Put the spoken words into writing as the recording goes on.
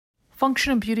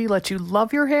Function and Beauty lets you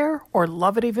love your hair or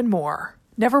love it even more.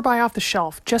 Never buy off the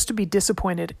shelf just to be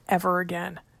disappointed ever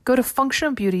again. Go to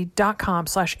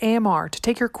functionandbeauty.com/AMR to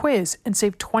take your quiz and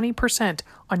save 20%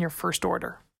 on your first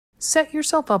order. Set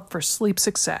yourself up for sleep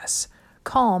success.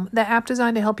 Calm, the app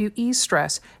designed to help you ease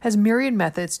stress, has myriad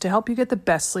methods to help you get the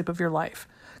best sleep of your life.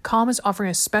 Calm is offering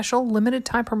a special limited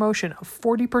time promotion of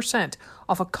 40%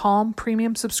 off a Calm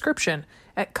premium subscription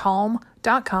at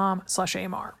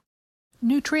calm.com/AMR.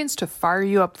 Nutrients to fire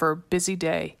you up for a busy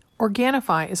day.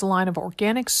 Organifi is a line of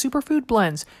organic superfood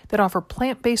blends that offer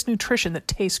plant-based nutrition that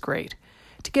tastes great.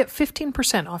 To get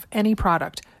 15% off any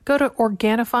product, go to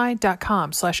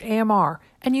Organifi.com/AMR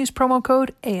and use promo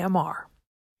code AMR.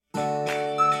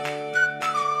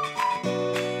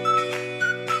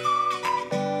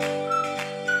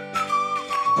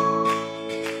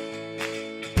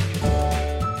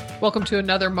 Welcome to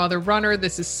another Mother Runner.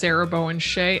 This is Sarah Bowen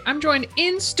Shea. I'm joined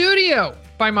in studio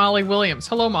by Molly Williams.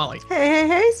 Hello, Molly.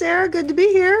 Hey, Sarah. Good to be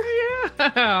here.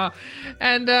 Yeah.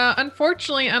 And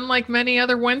unfortunately, unlike many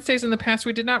other Wednesdays in the past,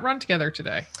 we did not run together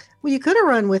today. Well, you could have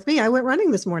run with me. I went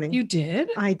running this morning. You did?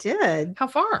 I did. How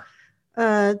far?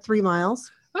 3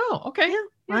 miles. Oh, okay.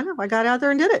 Yeah, I know. I got out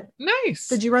there and did it. Nice.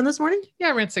 Did you run this morning? Yeah,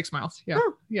 I ran 6 miles. Yeah.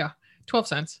 Oh. Yeah. 12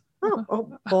 cents. Oh,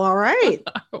 well, all right.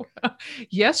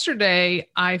 Yesterday,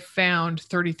 I found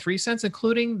 33 cents,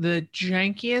 including the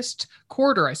jankiest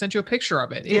quarter. I sent you a picture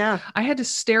of it. I had to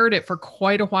stare at it for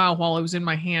quite a while it was in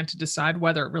my hand to decide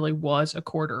whether it really was a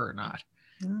quarter or not.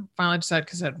 Yeah. Finally decided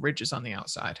because it had ridges on the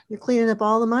outside. You're cleaning up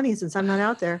all the money since I'm not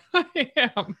out there. I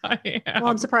am. Well,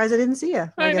 I'm surprised I didn't see you.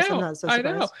 I guess I'm not so surprised.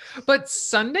 I know. But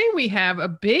Sunday, we have a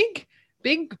big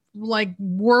like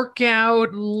workout,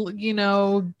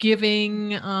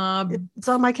 giving. It's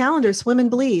on my calendar, swim and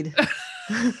bleed.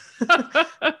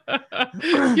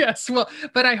 Yes. Well,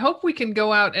 but I hope we can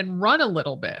go out and run a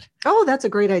little bit. Oh, that's a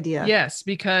great idea. Yes,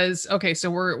 because,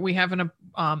 so we have a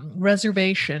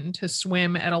reservation to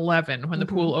swim at 11 when the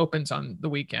pool opens on the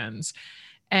weekends.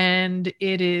 And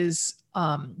it is,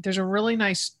 there's a really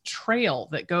nice trail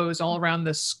that goes all around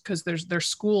this because there's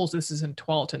schools. This is in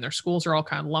Tualatin. Their schools are all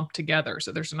kind of lumped together.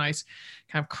 So there's a nice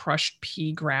kind of crushed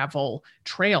pea gravel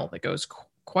trail that goes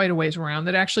quite a ways around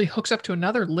that actually hooks up to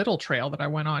another little trail that I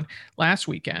went on last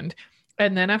weekend.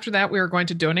 And then after that, we are going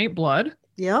to donate blood.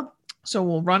 Yep. So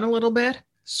we'll run a little bit,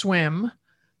 swim,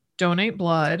 donate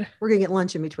blood. We're going to get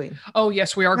lunch in between. Oh,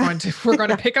 yes, we are going to. We're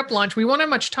going to pick up lunch. We won't have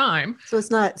much time. So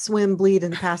it's not swim, bleed,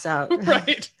 and pass out.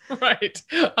 Right.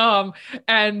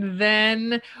 And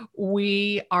then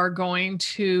we are going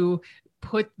to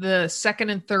put the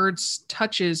second and third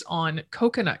touches on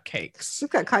coconut cakes. We've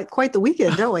got quite the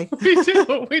weekend, don't we?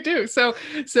 We do. So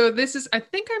this is, I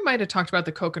think I might have talked about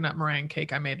the coconut meringue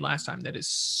cake I made last time. That is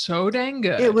so dang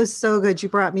good. It was so good. You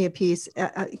brought me a piece,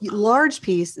 a large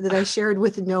piece that I shared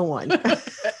with no one.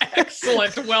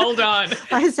 Excellent. Well done.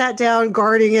 I sat down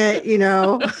guarding it,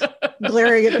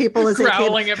 glaring at people as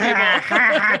growling at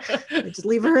people. Just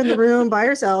leave her in the room by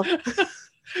herself.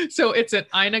 So it's an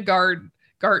Ina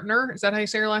Gartner, is that how you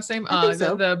say your last name? I think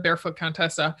so. The Barefoot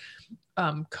Contessa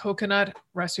coconut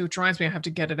recipe, which reminds me I have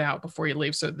to get it out before you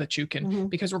leave so that you can,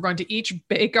 because we're going to each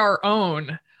bake our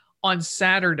own on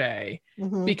Saturday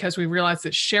because we realized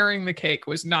that sharing the cake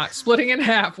was not, splitting in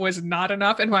half was not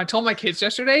enough. And when I told my kids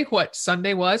yesterday what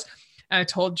Sunday was, and I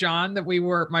told John that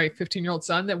my 15-year-old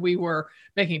son, that we were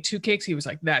making 2 cakes, he was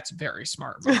like, "That's very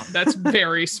smart, Mom. That's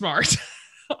very smart."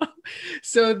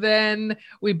 So then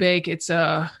we bake,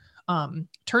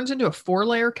 turns into a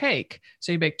 4-layer cake.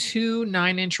 So you bake 2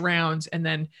 9-inch rounds and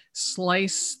then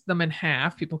slice them in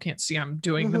half. People can't see I'm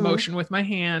doing the motion with my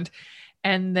hand,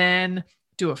 and then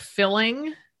do a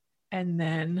filling and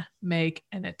then make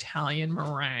an Italian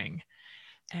meringue.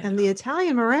 And the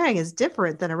Italian meringue is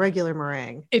different than a regular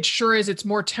meringue. It sure is. It's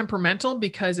more temperamental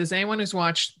because, as anyone who's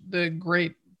watched the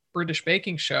Great British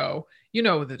Baking Show, you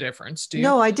know the difference, do you?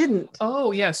 No, I didn't.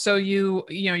 Oh, yeah. So you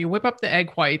whip up the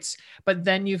egg whites, but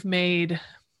then you've made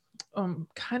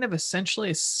kind of essentially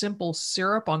a simple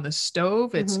syrup on the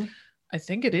stove. I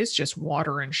think it is just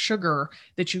water and sugar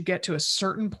that you get to a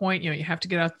certain point. You have to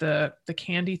get out the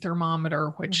candy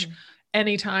thermometer, which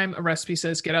anytime a recipe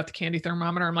says get out the candy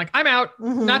thermometer, I'm like, I'm out,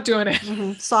 not doing it.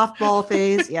 Softball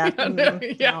phase. Yeah.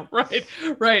 Yeah.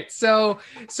 Right. So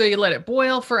you let it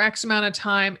boil for X amount of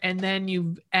time. And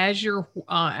then as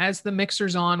the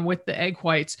mixer's on with the egg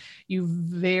whites, you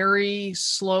very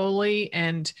slowly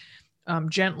and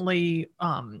gently,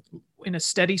 in a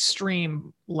steady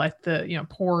stream, let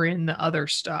pour in the other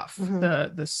stuff,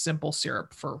 the simple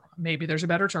syrup, for maybe there's a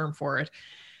better term for it.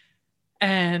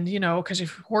 And, because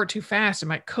if you pour it too fast, it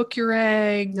might cook your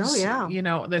eggs. Oh,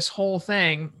 yeah. This whole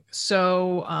thing.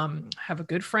 So have a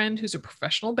good friend who's a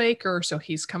professional baker. So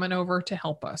he's coming over to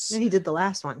help us. And he did the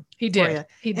last one. He did.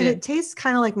 He did. And it tastes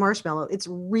kind of like marshmallow. It's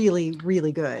really,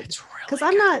 really good. It's really because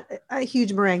I'm not a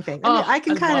huge meringue fan. I mean, I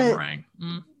can kind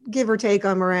of give or take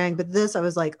on meringue, but this I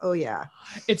was like, oh yeah,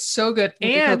 it's so good.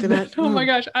 And oh my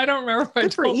gosh, I don't remember if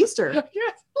good for Easter.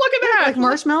 Yes, look at that, like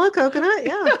marshmallow coconut.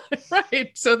 Yeah. Right.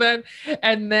 So then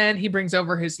he brings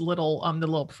over his little the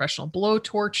little professional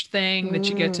blowtorch thing that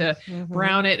you get to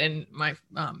brown it. And my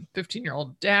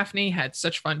 15-year-old Daphne had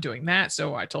such fun doing that,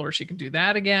 so I told her she can do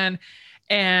that again.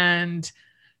 And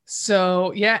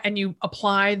so, yeah, and you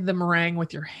applied the meringue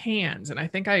with your hands. And I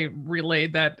think I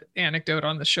relayed that anecdote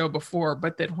on the show before,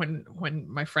 but that when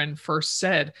my friend first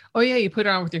said, oh yeah, you put it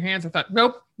on with your hands, I thought,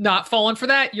 nope, not falling for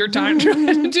that. You're trying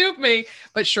to dupe me.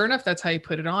 But sure enough, that's how you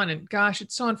put it on. And gosh,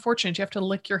 it's so unfortunate. You have to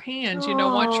lick your hands,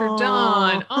 once you're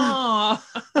done. Oh.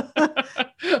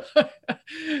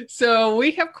 So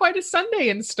we have quite a Sunday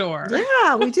in store.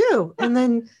 Yeah, we do. And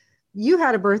then you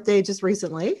had a birthday just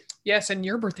recently. Yes, and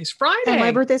your birthday's Friday. And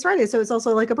my birthday's Friday, so it's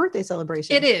also like a birthday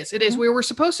celebration. It is. It is. We were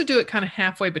supposed to do it kind of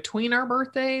halfway between our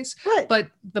birthdays,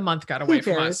 but the month got away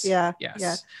from us. Yeah. Yes.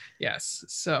 Yeah. Yes.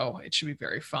 So it should be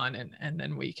very fun, and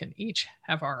then we can each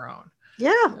have our own.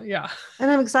 Yeah. Yeah.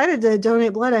 And I'm excited to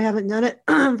donate blood. I haven't done it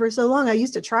for so long. I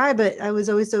used to try, but I was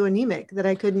always so anemic that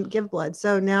I couldn't give blood.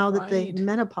 So now that the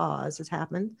menopause has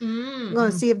happened, I'm going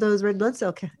to see if those red blood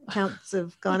cell counts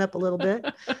have gone up a little bit.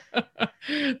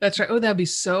 That's right. Oh, that'd be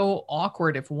so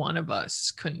awkward if one of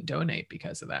us couldn't donate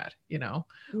because of that, I'll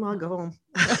go home.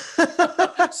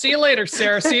 See you later,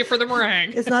 Sarah. See you for the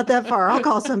meringue. It's not that far. I'll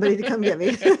call somebody to come get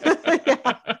me.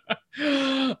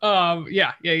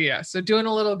 Yeah. So doing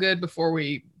a little good before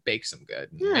we bake some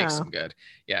good and make some good.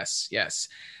 Yes.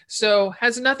 So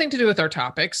has nothing to do with our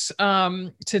topics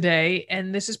today.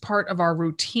 And this is part of our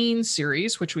routine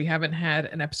series, which we haven't had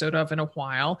an episode of in a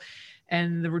while.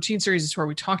 And the routine series is where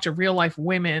we talk to real life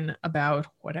women about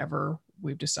whatever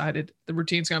we've decided the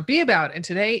routine's going to be about. And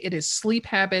today it is sleep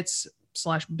habits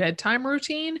 / bedtime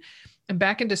routine. And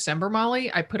back in December,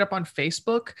 Molly, I put up on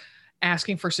Facebook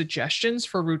asking for suggestions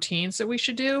for routines that we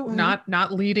should do,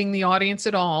 not leading the audience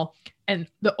at all. And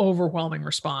the overwhelming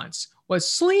response was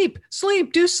sleep,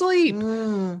 do sleep.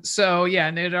 So yeah,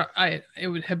 and it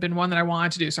would have been one that I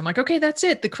wanted to do. So I'm like, okay, that's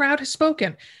it. The crowd has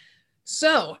spoken.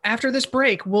 So after this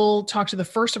break, we'll talk to the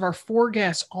first of our 4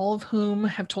 guests, all of whom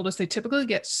have told us they typically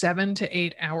get 7 to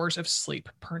 8 hours of sleep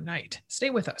per night.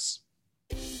 Stay with us.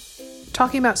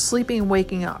 Talking about sleeping and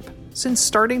waking up. Since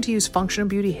starting to use Function of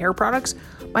Beauty hair products,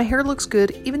 my hair looks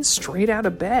good even straight out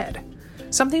of bed.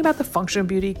 Something about the Function of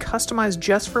Beauty customized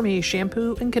just for me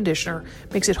shampoo and conditioner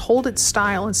makes it hold its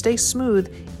style and stay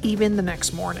smooth even the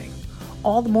next morning.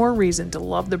 All the more reason to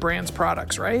love the brand's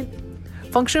products, right?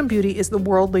 Function of Beauty is the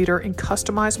world leader in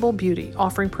customizable beauty,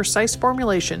 offering precise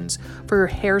formulations for your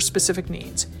hair-specific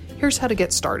needs. Here's how to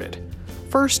get started.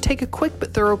 First, take a quick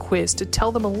but thorough quiz to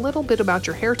tell them a little bit about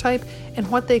your hair type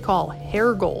and what they call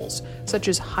hair goals, such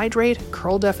as hydrate,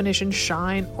 curl definition,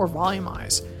 shine, or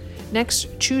volumize.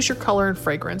 Next, choose your color and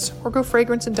fragrance, or go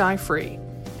fragrance and dye free.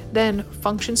 Then,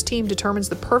 Function's team determines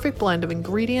the perfect blend of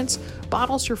ingredients,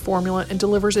 bottles your formula, and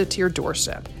delivers it to your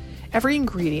doorstep. Every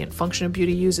ingredient Function of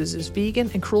Beauty uses is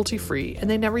vegan and cruelty-free, and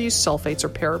they never use sulfates or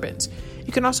parabens.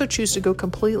 You can also choose to go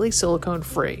completely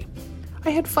silicone-free. I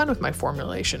had fun with my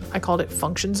formulation. I called it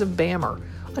Functions of Bammer,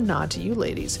 a nod to you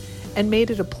ladies, and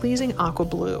made it a pleasing aqua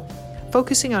blue.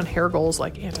 Focusing on hair goals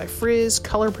like anti-frizz,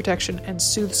 color protection, and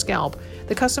soothe scalp,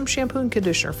 the custom shampoo and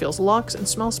conditioner feels luxe and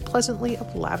smells pleasantly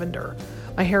of lavender.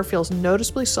 My hair feels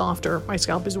noticeably softer, my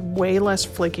scalp is way less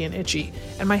flaky and itchy,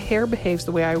 and my hair behaves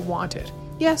the way I want it.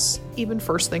 Yes, even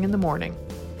first thing in the morning.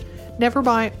 Never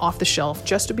buy off the shelf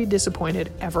just to be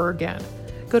disappointed ever again.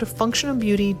 Go to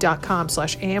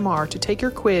functionofbeauty.com/AMR to take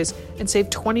your quiz and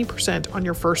save 20% on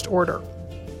your first order.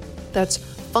 That's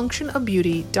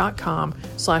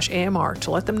functionofbeauty.com/AMR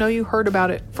to let them know you heard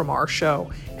about it from our show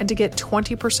and to get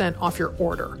 20% off your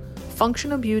order.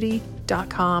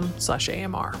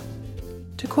 functionofbeauty.com/AMR.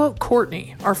 To quote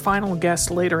Courtney, our final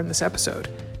guest later in this episode,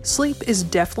 sleep is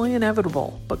definitely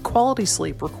inevitable, but quality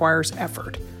sleep requires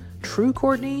effort. True,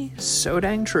 Courtney, so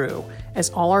dang true,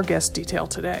 as all our guests detail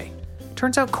today.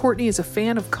 Turns out Courtney is a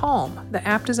fan of Calm, the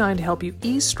app designed to help you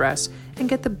ease stress and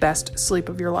get the best sleep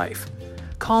of your life.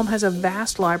 Calm has a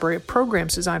vast library of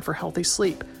programs designed for healthy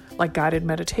sleep, like guided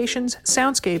meditations,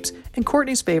 soundscapes, and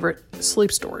Courtney's favorite,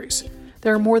 sleep stories.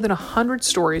 There are more than 100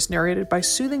 stories narrated by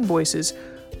soothing voices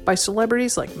by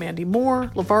celebrities like Mandy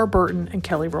Moore, LeVar Burton, and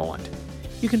Kelly Rowland.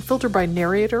 You can filter by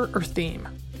narrator or theme.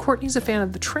 Courtney's a fan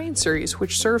of the Train series,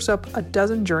 which serves up a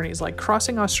dozen journeys like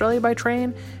crossing Australia by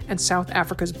train and South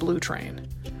Africa's Blue Train.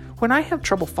 When I have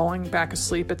trouble falling back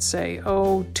asleep at, say,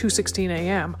 2:16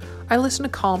 a.m., I listen to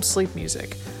calm sleep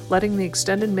music, letting the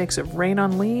extended mix of Rain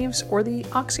on Leaves or the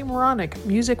oxymoronic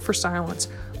Music for Silence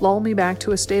lull me back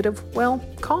to a state of, well,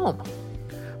 calm.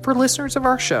 For listeners of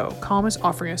our show, Calm is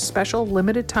offering a special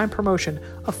limited time promotion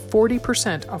of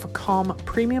 40% off a Calm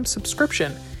premium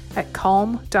subscription at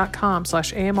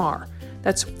calm.com/AMR.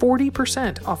 That's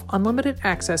 40% off unlimited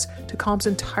access to Calm's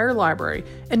entire library,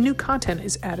 and new content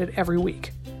is added every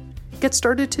week. Get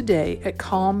started today at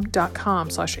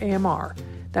calm.com/AMR.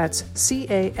 That's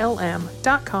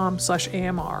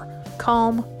calm.com/AMR.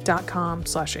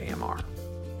 calm.com/AMR.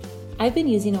 I've been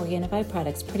using Organifi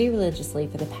products pretty religiously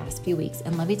for the past few weeks,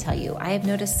 and let me tell you, I have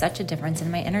noticed such a difference in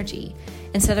my energy.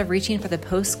 Instead of reaching for the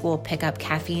post-school pickup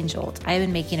caffeine jolt, I have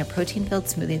been making a protein-filled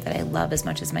smoothie that I love as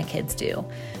much as my kids do.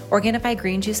 Organifi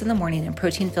green juice in the morning and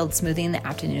protein-filled smoothie in the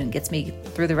afternoon gets me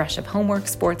through the rush of homework,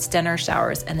 sports, dinner,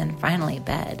 showers, and then finally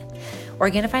bed.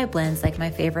 Organifi blends, like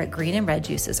my favorite green and red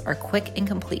juices, are quick and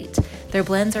complete. Their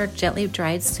blends are gently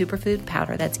dried superfood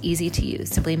powder that's easy to use.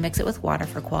 Simply mix it with water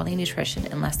for quality nutrition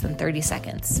in less than 30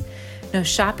 seconds. No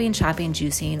chopping,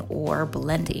 juicing, or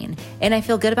blending. And I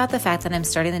feel good about the fact that I'm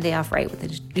starting the day off right with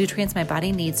the nutrients my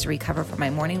body needs to recover from my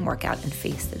morning workout and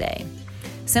face the day.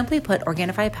 Simply put,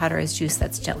 Organifi powder is juice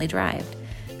that's gently dried.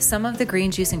 Some of the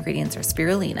green juice ingredients are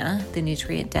spirulina, the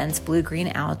nutrient-dense blue-green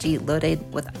algae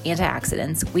loaded with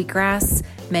antioxidants, wheatgrass,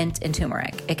 mint, and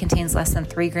turmeric. It contains less than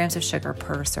 3 grams of sugar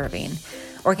per serving.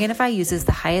 Organifi uses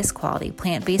the highest quality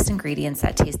plant-based ingredients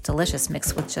that taste delicious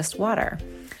mixed with just water.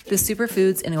 The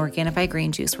superfoods in Organifi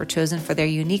green juice were chosen for their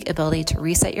unique ability to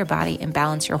reset your body and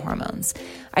balance your hormones.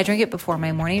 I drink it before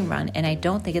my morning run, and I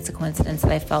don't think it's a coincidence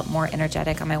that I felt more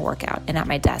energetic on my workout and at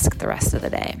my desk the rest of the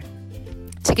day.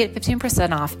 To get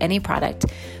 15% off any product,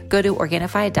 go to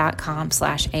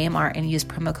Organifi.com/AMR and use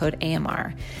promo code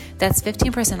AMR. That's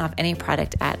 15% off any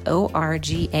product at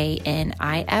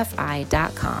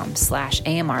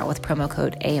Organifi.com/AMR with promo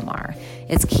code AMR.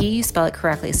 It's key you spell it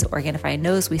correctly so Organifi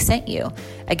knows we sent you.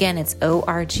 Again, it's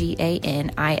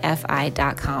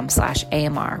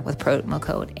Organifi.com/AMR with promo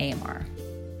code AMR.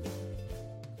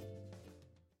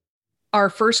 Our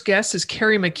first guest is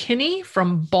Carrie McKinney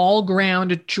from Ball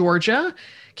Ground, Georgia.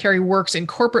 Carrie works in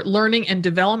corporate learning and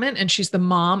development, and she's the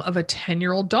mom of a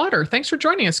 10-year-old daughter. Thanks for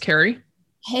joining us, Carrie.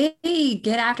 Hey,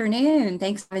 good afternoon.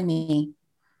 Thanks for having me.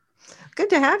 Good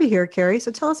to have you here, Carrie.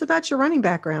 So tell us about your running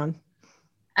background.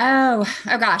 Oh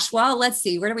gosh. Well, let's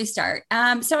see. Where do we start?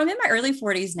 So I'm in my early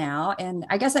 40s now, and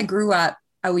I guess I grew up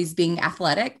always being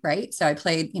athletic, right? So I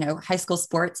played, high school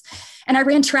sports, and I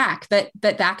ran track, but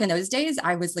back in those days,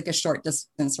 I was like a short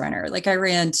distance runner. Like I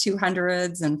ran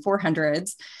 200s and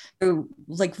 400s. So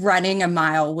like running a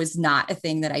mile was not a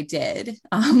thing that I did.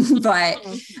 Life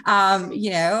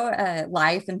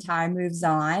and time moves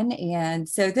on. And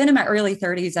so then in my early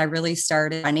 30s, I really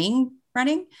started running,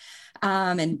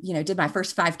 and, did my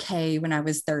first 5K when I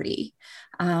was 30.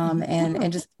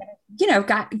 And just,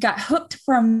 got hooked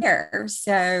from there.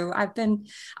 So I'm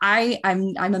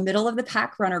a middle of the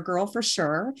pack runner girl for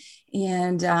sure.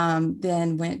 And,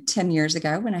 then went 10 years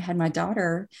ago when I had my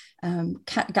daughter,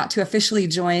 got to officially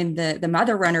join the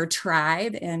mother runner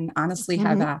tribe, and honestly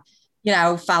have,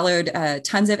 followed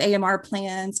tons of AMR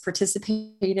plans,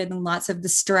 participated in lots of the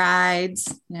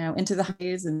strides, into the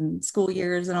highs and school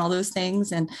years and all those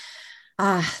things. And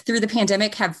through the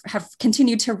pandemic have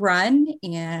continued to run,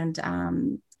 and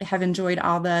have enjoyed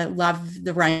all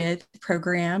the running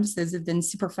programs. Those have been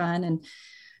super fun and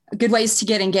good ways to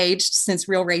get engaged since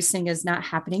real racing is not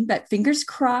happening. But fingers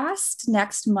crossed,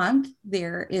 next month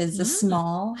there is a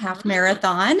small half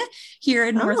marathon here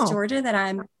in North Georgia that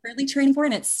I'm currently training for,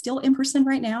 and it's still in person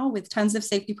right now with tons of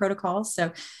safety protocols.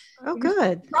 So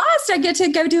good. Crossed, I get to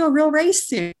go do a real race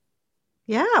soon.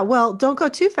 Yeah, well, don't go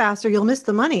too fast or you'll miss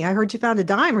the money. I heard you found a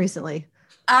dime recently.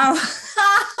 Oh,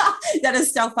 that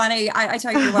is so funny. I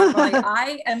tell you what,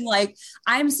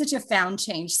 I'm such a found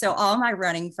change. So all my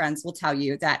running friends will tell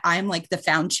you that I'm like the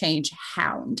found change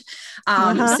hound.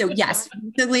 So yes,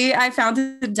 recently I found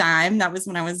a dime. That was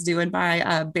when I was doing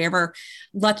my Bammer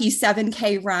lucky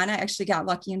 7K run. I actually got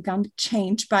lucky and found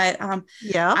change, but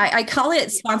I call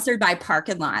it sponsored by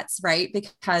parking lots, right?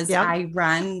 Because I'm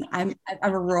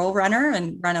a rural runner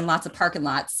and run in lots of parking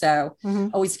lots. So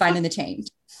always finding the change.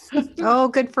 Oh,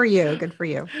 good for you. Good for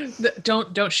you.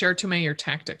 Don't share too many of your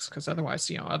tactics, because otherwise,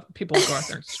 people will go out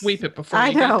there and sweep it before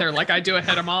you get there, like I do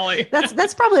ahead of Molly.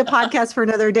 That's probably a podcast for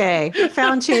another day.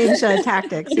 Found change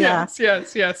tactics. Yeah.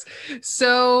 Yes.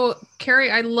 So,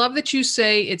 Carrie, I love that you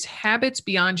say it's habits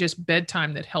beyond just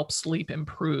bedtime that help sleep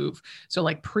improve. So,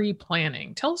 like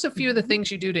pre-planning. Tell us a few of the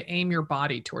things you do to aim your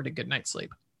body toward a good night's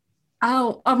sleep.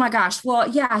 Oh my gosh. Well,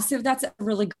 yeah. So that's a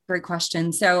really great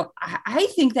question. So I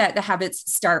think that the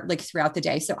habits start like throughout the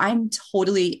day. So I'm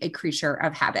totally a creature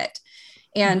of habit.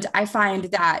 And I find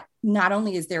that not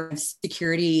only is there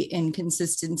security and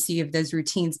consistency of those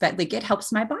routines, but like it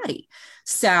helps my body.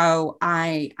 So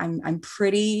I'm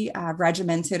pretty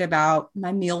regimented about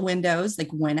my meal windows, like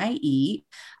when I eat.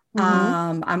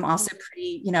 I'm also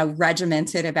pretty,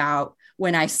 regimented about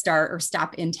when I start or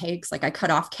stop intakes. Like I cut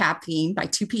off caffeine by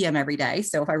 2 p.m. every day.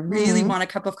 So if I really want a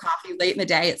cup of coffee late in the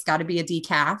day, it's got to be a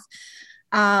decaf.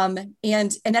 And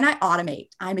then I automate.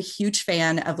 I'm a huge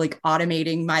fan of like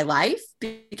automating my life,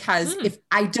 because if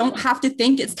I don't have to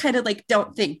think, it's kind of like,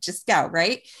 don't think, just go,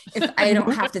 right? If I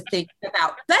don't have to think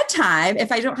about bedtime,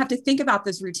 if I don't have to think about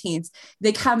those routines,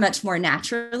 they come much more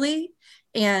naturally.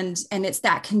 And it's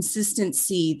that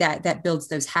consistency that builds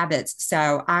those habits.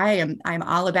 So I'm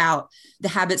all about the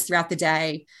habits throughout the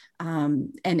day,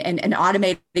 and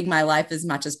automating my life as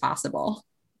much as possible.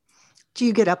 Do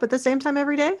you get up at the same time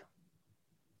every day?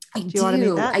 I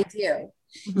do. I do.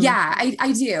 Yeah,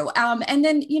 I do. And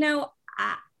then,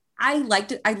 I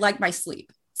like my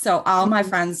sleep. So all my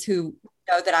friends who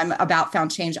know that I'm about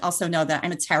found change also know that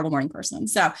I'm a terrible morning person.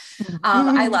 So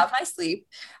I love my sleep.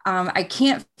 I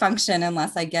can't function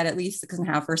unless I get at least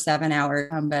 6.5 or 7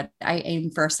 hours, but I aim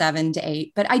for 7 to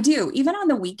 8. But I do, even on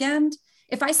the weekend,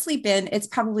 if I sleep in, it's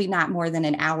probably not more than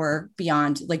an hour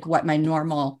beyond like what my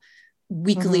normal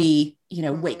weekly,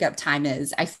 wake up time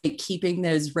is. I think keeping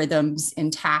those rhythms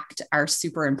intact are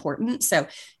super important. So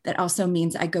that also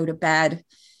means I go to bed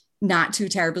not too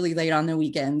terribly late on the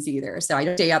weekends either. So I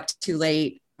don't stay up too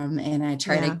late, and I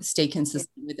try to stay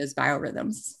consistent with those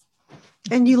biorhythms.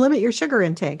 And you limit your sugar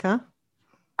intake, huh?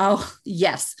 Oh,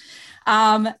 yes.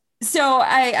 So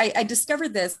I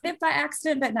discovered this by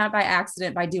accident, but not by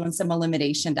accident, by doing some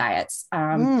elimination diets.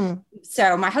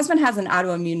 So my husband has an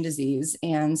autoimmune disease.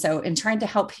 And so in trying to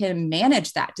help him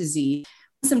manage that disease,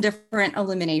 some different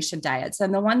elimination diets.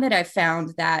 And the one that I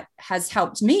found that has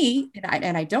helped me,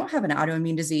 and I don't have an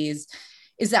autoimmune disease,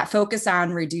 is that focus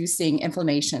on reducing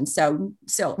inflammation. So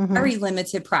very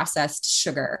limited processed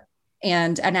sugar.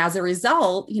 And as a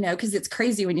result, because it's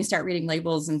crazy when you start reading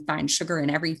labels and find sugar in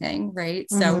everything, right?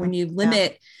 So when you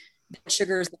limit the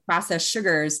sugars, the processed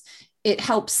sugars, it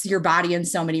helps your body in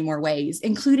so many more ways,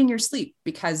 including your sleep,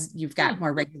 because you've got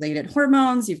more regulated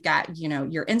hormones. You've got,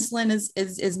 your insulin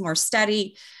is more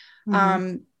steady.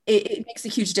 It makes a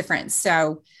huge difference.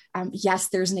 So yes,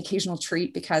 there's an occasional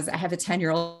treat because I have a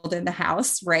 10-year-old in the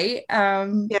house, right?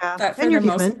 But for the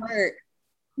most part,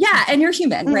 yeah. And you're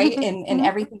human, right? And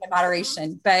everything in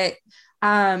moderation. But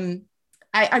I'm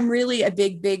really a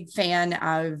big fan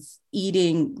of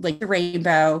eating like the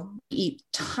rainbow, eat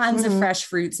tons of fresh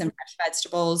fruits and fresh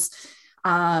vegetables,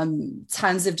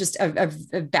 tons of just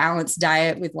a balanced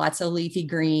diet with lots of leafy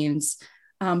greens,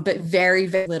 but very,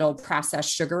 very little processed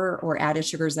sugar or added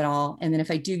sugars at all. And then if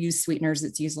I do use sweeteners,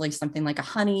 it's usually something like a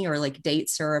honey or like date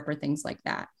syrup or things like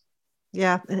that.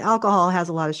 Yeah. And alcohol has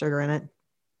a lot of sugar in it.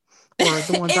 Or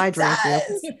the ones I drank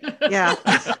with. Yeah.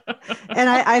 And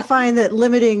I find that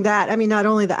limiting that, I mean, not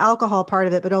only the alcohol part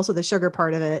of it, but also the sugar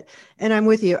part of it. And I'm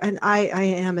with you. And I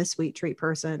am a sweet treat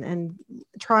person, and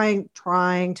trying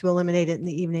to eliminate it in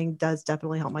the evening does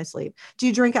definitely help my sleep. Do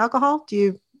you drink alcohol? Do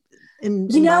you,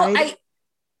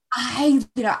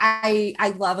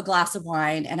 I love a glass of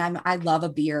wine, and I love a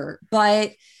beer,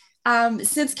 but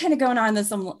since kind of going on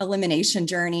this elimination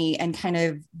journey and kind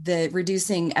of the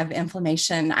reducing of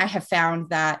inflammation, I have found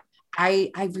that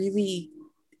I only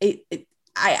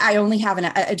have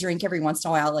a drink every once in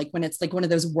a while, like when it's like one of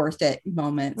those worth it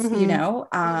moments,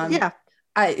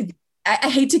 I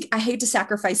hate to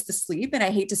sacrifice the sleep, and I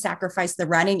hate to sacrifice the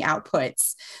running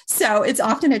outputs. So it's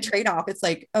often a trade-off. It's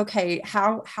like, okay,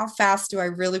 how fast do I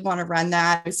really want to run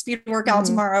that speed workout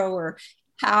tomorrow, or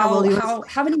how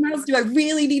many miles do I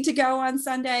really need to go on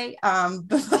Sunday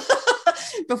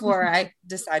before I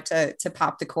decide to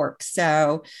pop the cork?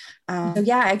 So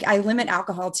I limit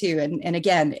alcohol too. And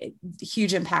again,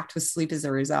 huge impact with sleep as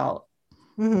a result.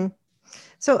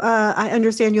 So I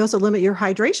understand you also limit your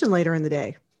hydration later in the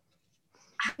day.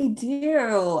 I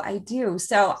do.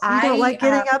 So you don't like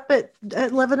getting up at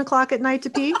 11 o'clock at night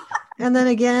to pee? And then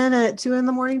again at 2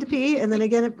 a.m. to pee. And then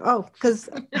again, all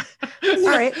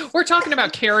right. We're talking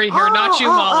about Carrie here, not you,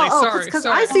 Molly. Sorry. Because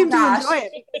I seem to enjoy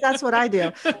it. That's what I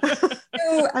do.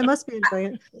 I must be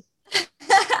enjoying it.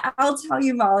 I'll tell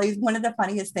you, Molly, one of the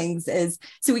funniest things is,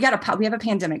 so we have a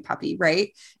pandemic puppy,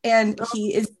 right? And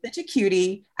he is such a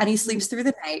cutie and he sleeps through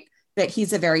the night, but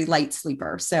he's a very light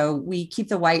sleeper. So we keep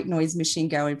the white noise machine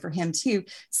going for him too.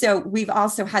 So we've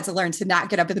also had to learn to not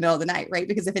get up in the middle of the night, right?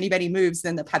 Because if anybody moves,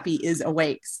 then the puppy is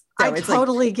awake. So I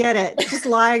totally get it. Just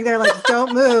lying there like,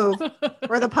 don't move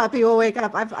or the puppy will wake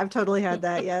up. I've totally had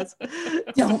that. Yes.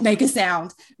 Don't make a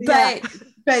sound. But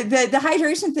the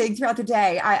hydration thing throughout the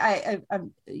day,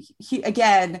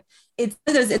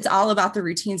 it's all about the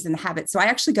routines and the habits. So I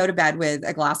actually go to bed with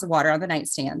a glass of water on the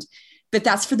nightstand, but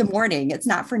that's for the morning. It's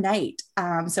not for night.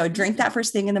 So I drink that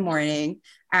first thing in the morning.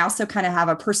 I also kind of have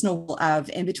a personal of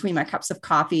in between my cups of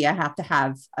coffee, I have to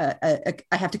have I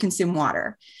have to consume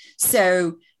water.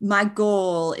 So my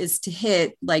goal is to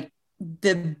hit like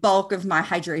the bulk of my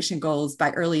hydration goals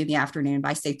by early in the afternoon,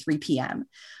 by say 3 p.m.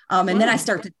 And then I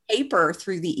start to taper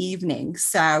through the evening.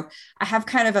 So I have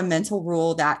kind of a mental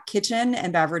rule that kitchen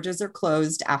and beverages are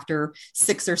closed after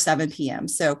 6 or 7 p.m.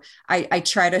 So I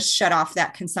try to shut off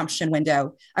that consumption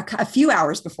window a few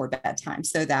hours before bedtime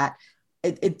so that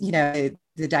the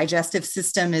digestive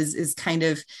system is kind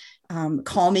of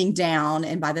calming down.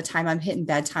 And by the time I'm hitting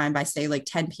bedtime by say like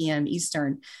 10 p.m.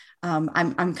 Eastern,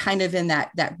 I'm kind of in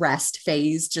that rest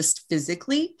phase just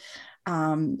physically.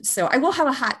 So I will have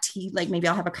a hot tea, like maybe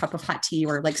I'll have a cup of hot tea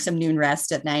or like some noon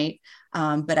rest at night.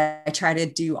 But I try to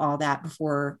do all that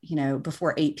before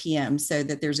 8 p.m. so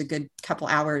that there's a good couple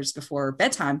hours before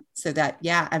bedtime so that,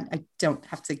 I don't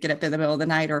have to get up in the middle of the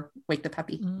night or wake the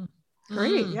puppy.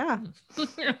 Great. Yeah.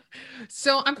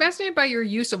 So I'm fascinated by your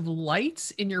use of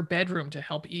lights in your bedroom to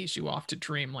help ease you off to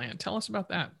dreamland. Tell us about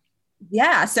that.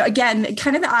 Yeah. So again,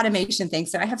 kind of the automation thing.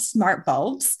 So I have smart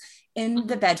bulbs in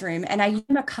the bedroom and I use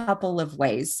them a couple of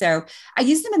ways. So I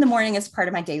use them in the morning as part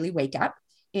of my daily wake up.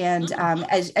 And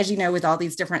as you know, with all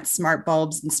these different smart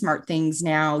bulbs and smart things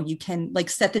now, you can like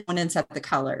set the tone and set the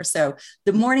color. So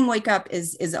the morning wake up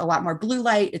is a lot more blue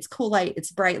light. It's cool light. It's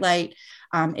bright light.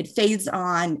 It fades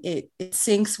on. It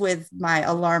syncs with my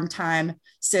alarm time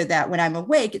so that when I'm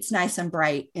awake, it's nice and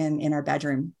bright in our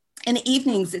bedroom. In the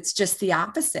evenings, it's just the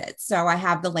opposite. So I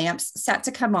have the lamps set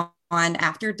to come on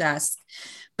after dusk,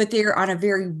 but they're on a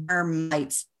very warm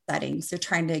light setting. So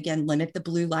trying to, again, limit the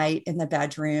blue light in the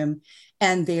bedroom,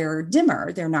 and they're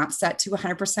dimmer. They're not set to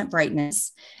 100%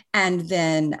 brightness. And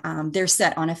then they're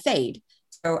set on a fade.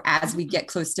 So as we get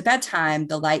close to bedtime,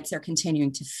 the lights are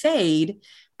continuing to fade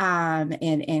and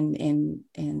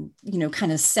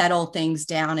kind of settle things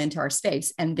down into our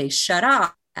space, and they shut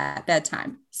off at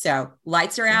bedtime. So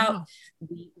lights are out. Wow.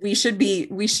 We should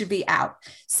be out.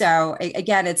 So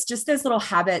again, it's just those little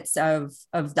habits of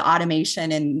the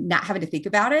automation and not having to think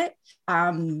about it.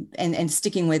 And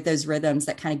sticking with those rhythms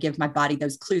that kind of give my body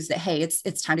those clues that, hey,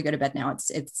 it's time to go to bed now.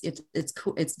 It's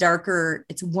cool. It's darker,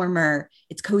 it's warmer,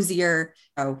 it's cozier.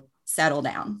 So settle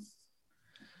down.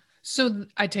 So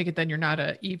I take it then you're not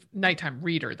a nighttime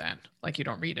reader then, like you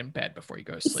don't read in bed before you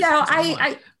go to sleep.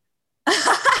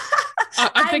 So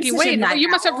I'm thinking, you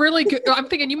must have really good. I'm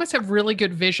thinking you must have really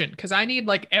good vision because I need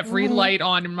like every light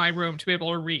on in my room to be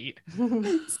able to read.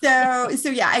 So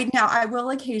yeah, I will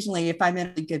occasionally, if I'm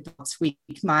in a good tweak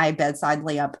my bedside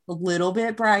lamp a little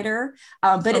bit brighter,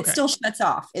 but it still shuts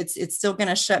off. It's still going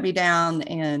to shut me down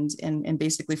and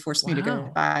basically force me to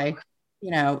go by,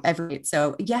 every.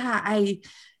 So yeah,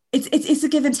 it's a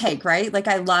give and take, right? Like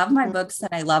I love my books and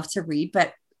I love to read,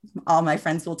 but all my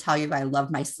friends will tell you I love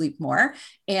my sleep more.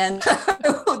 And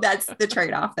that's the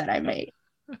trade-off that I make.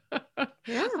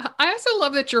 Yeah. I also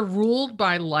love that you're ruled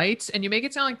by lights and you make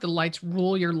it sound like the lights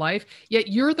rule your life, yet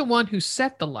you're the one who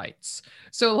set the lights.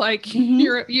 So like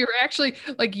you're actually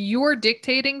like you're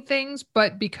dictating things,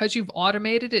 but because you've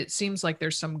automated it, it seems like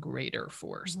there's some greater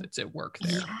force that's at work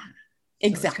there. Yeah.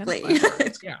 Exactly.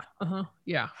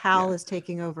 Yeah. Hal is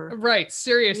taking over. Right.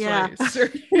 Seriously. Yeah.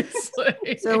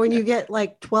 Seriously. So when you get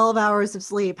like 12 hours of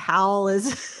sleep, Hal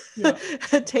is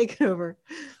taking over.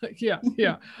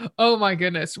 Yeah. Oh my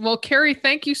goodness. Well, Carrie,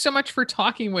 thank you so much for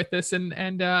talking with us.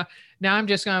 And now I'm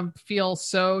just going to feel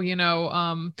so,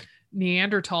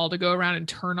 Neanderthal to go around and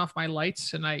turn off my lights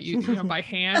tonight, by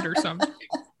hand or something.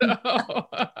 So.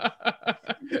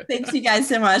 Thanks you guys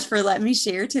so much for letting me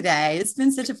share today. It's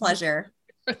been such a pleasure.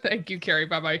 Thank you, Carrie.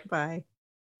 Bye-bye. Bye.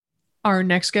 Our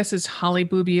next guest is Holly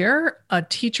Boubier, a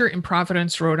teacher in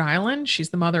Providence, Rhode Island.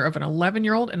 She's the mother of an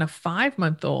 11-year-old and a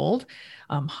 5-month-old.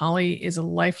 Holly is a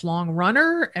lifelong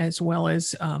runner as well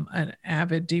as an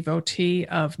avid devotee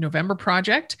of November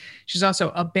Project. She's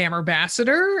also a BAM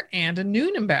ambassador and a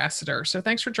Noon ambassador. So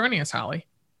thanks for joining us, Holly.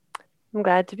 I'm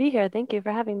glad to be here. Thank you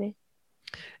for having me.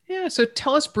 Yeah, so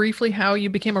tell us briefly how you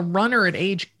became a runner at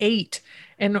age 8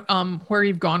 and where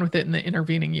you've gone with it in the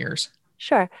intervening years.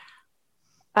 Sure.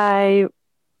 I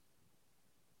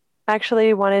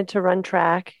actually wanted to run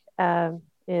track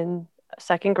in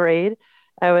 2nd grade.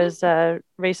 I was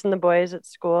racing the boys at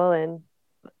school and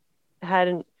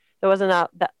there wasn't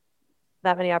that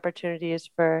many opportunities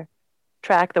for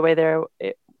track the way there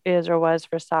is or was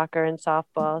for soccer and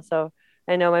softball. So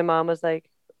I know my mom was like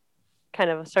kind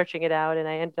of searching it out, and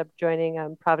I ended up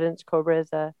joining Providence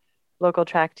Cobras, a local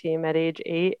track team at age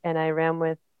 8, and I ran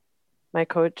with my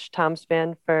coach Tom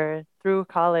Span through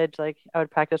college. Like I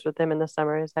would practice with him in the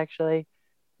summers. Actually,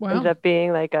 ended up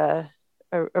being like a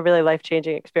really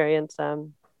life-changing experience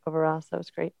overall. So it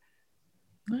was great.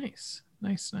 Nice.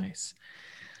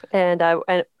 And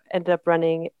I ended up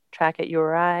running track at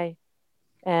URI,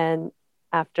 and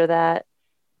after that,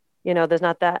 there's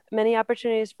not that many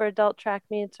opportunities for adult track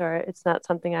meets, or it's not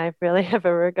something I've really have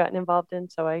ever gotten involved in.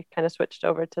 So I kind of switched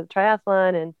over to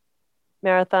triathlon and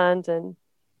marathons, and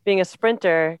being a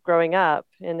sprinter growing up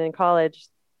and in college,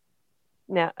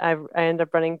 now I ended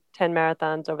up running 10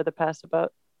 marathons over the past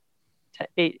about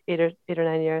 8 or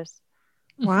 9 years.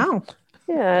 Wow.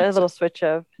 Yeah, a little switch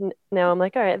of now I'm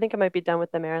like, all right, I think I might be done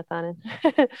with the marathon.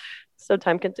 And so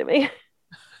time consuming.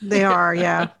 They are,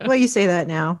 yeah. Well, you say that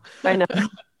now. I know.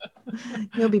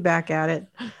 You'll be back at it.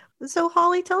 So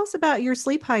Holly, tell us about your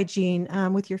sleep hygiene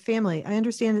with your family. I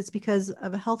understand it's because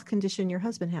of a health condition your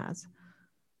husband has.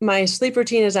 My sleep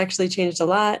routine has actually changed a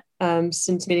lot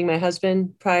since meeting my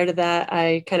husband. Prior to that,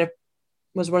 I kind of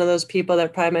was one of those people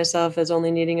that pride myself as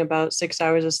only needing about 6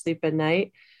 hours of sleep at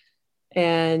night.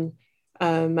 And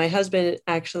my husband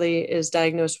actually is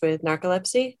diagnosed with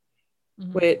narcolepsy,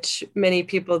 which many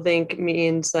people think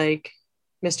means like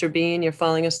Mr. Bean, you're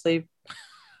falling asleep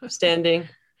standing.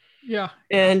 Yeah.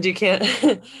 And you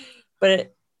can't,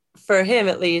 but for him,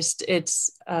 at least,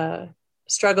 it's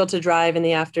struggle to drive in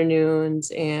the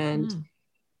afternoons and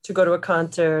to go to a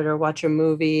concert or watch a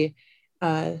movie.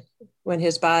 When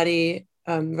his body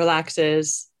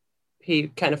relaxes, he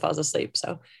kind of falls asleep.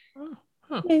 So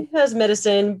he has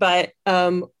medicine, but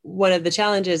one of the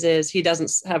challenges is he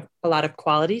doesn't have a lot of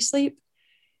quality sleep.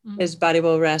 His body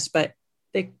will rest, but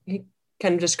he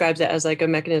kind of describes it as like a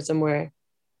mechanism where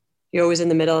you're always in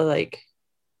the middle, like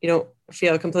you don't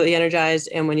feel completely energized.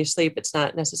 And when you sleep, it's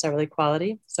not necessarily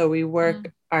quality. So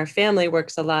our family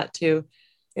works a lot to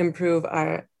improve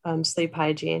our sleep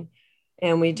hygiene.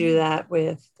 And we do that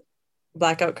with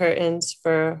blackout curtains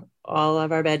for all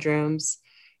of our bedrooms,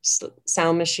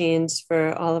 sound machines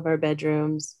for all of our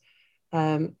bedrooms,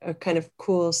 a kind of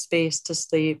cool space to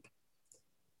sleep.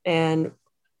 And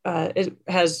it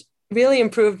has really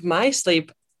improved my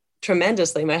sleep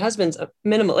tremendously. My husband's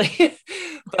minimally,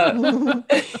 but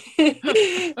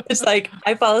it's like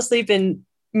I fall asleep in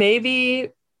maybe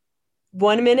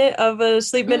 1 minute of a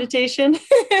sleep meditation.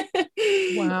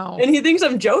 Wow. And he thinks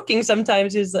I'm joking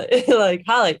sometimes. He's like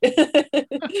Holly,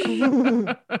 you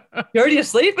already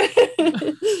asleep?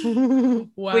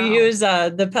 Wow. We use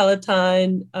the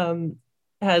Peloton,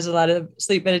 has a lot of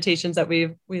sleep meditations that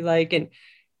we like, and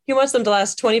he wants them to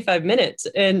last 25 minutes.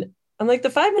 And I'm like, the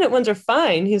 5-minute ones are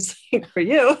fine. He's like, for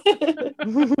you.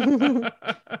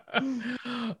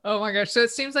 Oh my gosh. So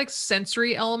it seems like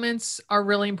sensory elements are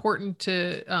really important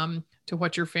to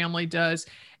what your family does.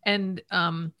 And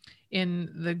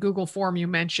in the Google form, you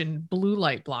mentioned blue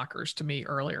light blockers to me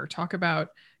earlier. Talk about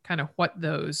kind of what form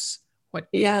those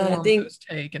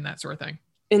take and that sort of thing.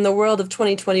 In the world of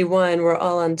 2021, we're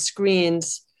all on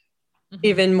screens,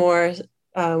 even more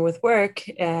with work.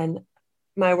 And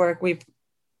my work, we've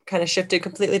kind of shifted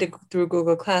completely through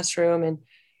Google Classroom, and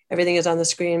everything is on the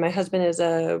screen. My husband is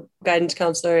a guidance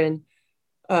counselor,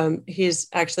 and he's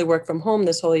actually worked from home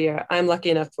this whole year. I'm lucky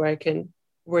enough where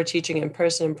we're teaching in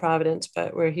person in Providence,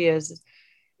 but where he is,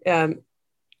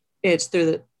 it's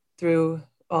through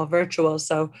all virtual.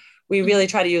 So we really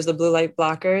try to use the blue light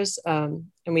blockers, and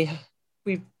we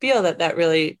feel that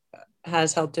really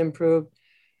has helped improve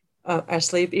our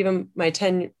sleep. Even my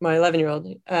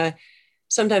 11-year-old,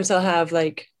 sometimes he'll have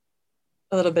like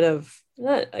a little bit of,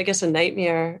 I guess, a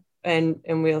nightmare, and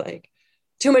we're like,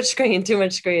 too much screen.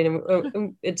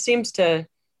 And it seems to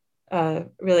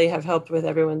really have helped with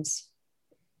everyone's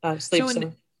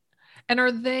sleep. And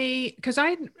are they, because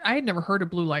I had never heard of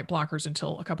blue light blockers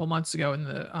until a couple months ago, and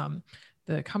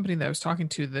the company that I was talking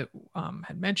to that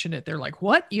had mentioned it, they're like,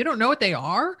 what? You don't know what they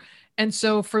are? And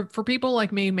so for people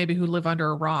like me, maybe who live under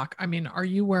a rock, I mean, are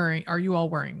you all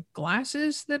wearing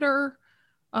glasses that are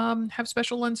have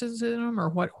special lenses in them, or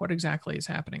what exactly is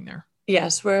happening there?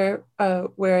 Yes, we're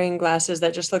wearing glasses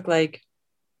that just look like,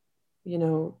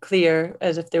 clear,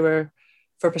 as if they were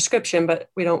for prescription, but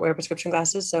we don't wear prescription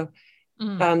glasses. So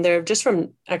they're just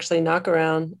from actually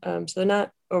Knockaround. So they're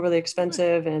not overly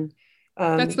expensive. And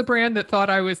that's the brand that thought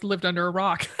I lived under a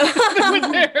rock.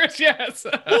 Theirs, yes.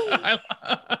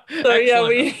 So yeah,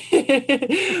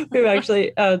 we've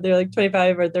actually they're like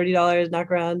 $25 or $30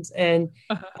 Knockarounds, and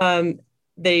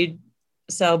they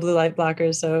sell blue light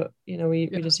blockers. So we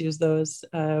just use those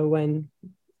when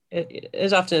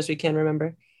as often as we can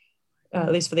remember,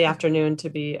 at least for the afternoon, to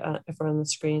be if we're on the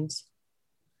screens.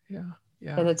 Yeah.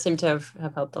 And it seemed to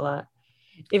have helped a lot.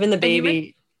 Even the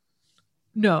baby.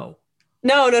 No.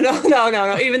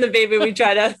 Even the baby, we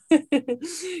try to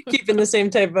keep in the same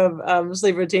type of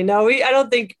sleep routine. No, I don't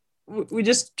think we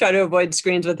just try to avoid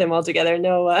screens with him altogether.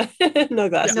 No, no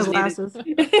glasses. No glasses.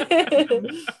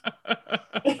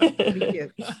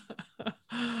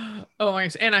 Oh,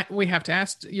 and we have to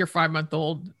ask, your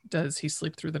 5-month-old, does he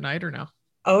sleep through the night or no?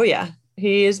 Oh yeah,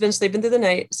 he has been sleeping through the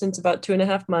night since about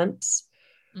 2.5 months.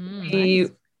 He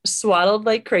swaddled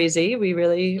like crazy. We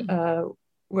really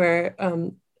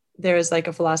there is like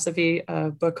a philosophy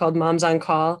book called Moms on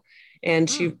Call, and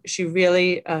she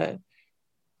really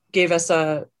gave us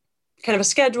a kind of a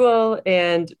schedule,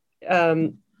 and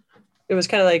it was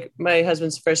kind of like my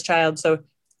husband's first child, so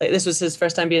like this was his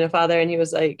first time being a father, and he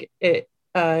was like, it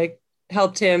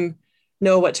helped him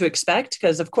know what to expect,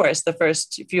 because of course the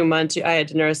first few months I had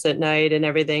to nurse at night and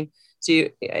everything, so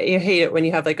you hate it when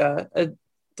you have like a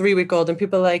 3-week-old and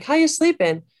people are like, how you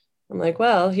sleeping? I'm like,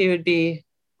 well, he would be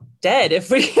dead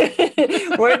if we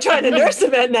weren't trying to nurse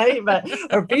him at night,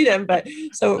 or feed him. But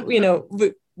so,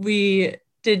 we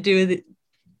did do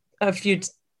a few,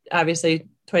 obviously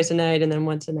twice a night and then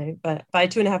once a night. But by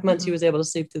 2.5 months, he was able to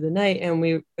sleep through the night, and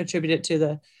we attribute it to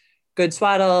the good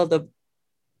swaddle, the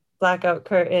blackout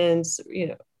curtains,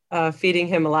 feeding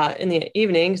him a lot in the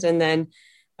evenings. And then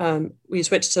we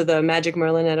switched to the Magic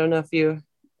Merlin. I don't know if you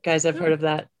guys have heard of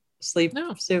that sleep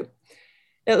suit.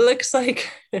 It looks like,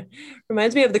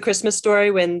 reminds me of the Christmas Story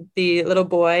when the little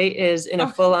boy is in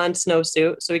a full-on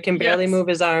snowsuit, so he can barely move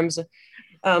his arms.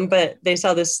 But they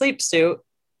sell this sleep suit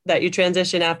that you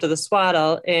transition after the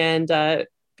swaddle, and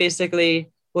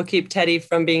basically will keep Teddy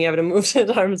from being able to move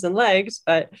his arms and legs,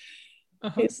 but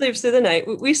he sleeps through the night.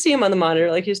 We see him on the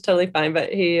monitor, like he's totally fine, but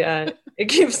it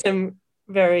keeps him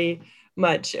very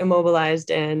much immobilized,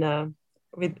 and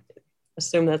we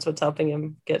assume that's what's helping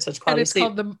him get such quality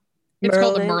sleep. It's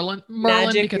called the Merlin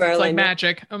Magic because Merlin. It's like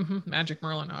magic. Magic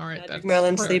Merlin. All right. Magic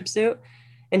Merlin sleep suit.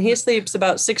 And he sleeps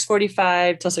about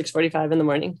 6:45 till 6:45 in the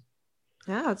morning.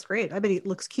 Yeah, that's great. I bet he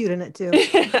looks cute in it too.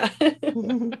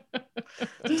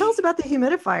 So tell us about the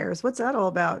humidifiers. What's that all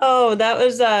about? Oh, that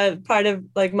was part of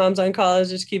like Moms on Call,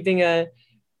 is just keeping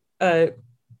either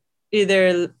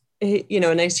a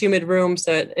nice humid room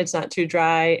so it's not too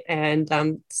dry, and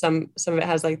some of it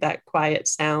has like that quiet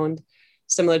sound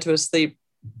similar to a sleep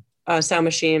sound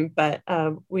machine, but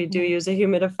we do use a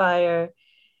humidifier,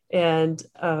 and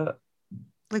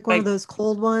like one of those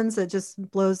cold ones that just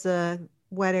blows the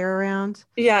wet air around.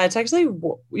 Yeah, it's actually,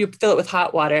 you fill it with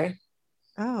hot water.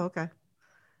 Oh, okay.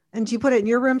 And do you put it in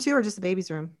your room too, or just the baby's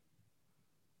room?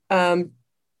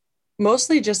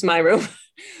 Mostly just my room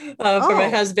for my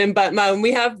husband, but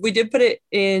we did put it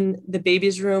in the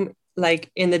baby's room,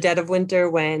 like in the dead of winter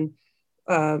when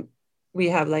we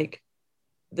have like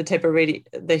the type of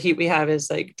the heat we have is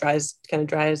like dries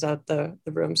out the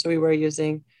room. So we were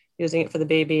using it for the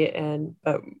baby,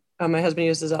 but my husband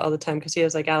uses it all the time because he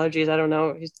has like allergies. I don't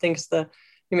know. He thinks the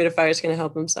humidifier is going to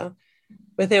help him. So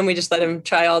with him, we just let him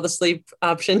try all the sleep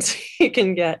options he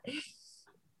can get.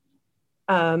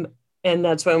 And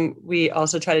that's when we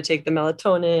also try to take the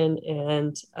melatonin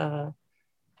and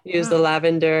use the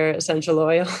lavender essential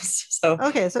oils. So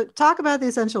talk about the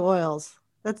essential oils.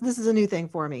 This is a new thing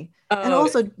for me. And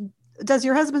also, does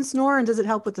your husband snore, and does it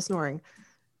help with the snoring?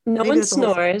 No one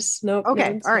snores. Nope.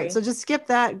 Okay. All right. So just skip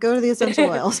that. Go to the essential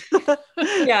oils.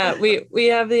 Yeah, we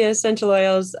have the essential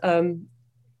oils.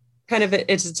 Kind of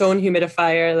it's its own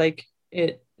humidifier. Like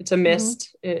it's a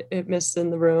mist. It mists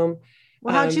in the room.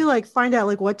 Well, how'd you like find out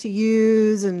like what to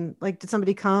use, and like did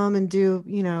somebody come and do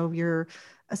your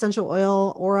essential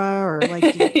oil aura, or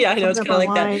like yeah, I know it's kind of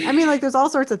like that. I mean, like there's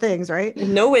all sorts of things, right?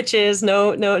 No witches,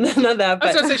 no none of that. But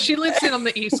I was gonna say, she lives on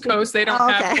the East Coast. They don't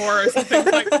have auras and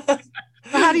things like that.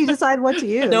 How do you decide what to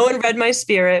use? No one read my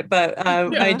spirit, but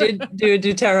I did do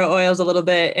doTERRA oils a little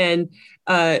bit, and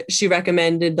she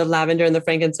recommended the lavender and the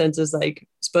frankincense is like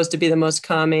supposed to be the most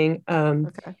calming.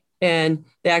 Okay. And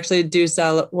they actually do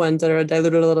sell ones that are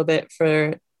diluted a little bit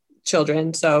for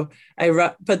children. So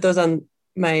I put those on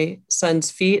my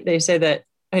son's feet. They say that,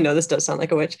 I know this does sound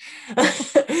like a witch.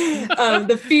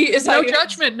 The feet is no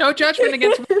judgment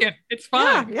against Wicked. It's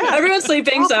fine. Yeah. Everyone's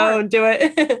sleeping, so do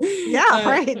it. Yeah,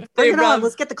 right. Bring it on.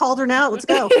 Let's get the cauldron out. Let's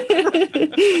go.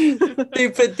 They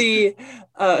put the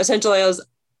essential oils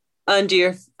on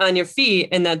your feet,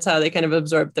 and that's how they kind of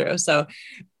absorb through. So,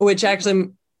 which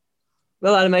actually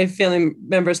a lot of my family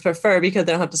members prefer because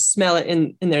they don't have to smell it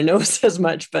in their nose as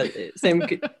much. But same,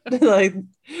 like,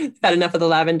 had enough of the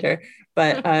lavender.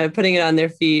 But putting it on their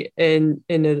feet and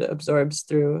it absorbs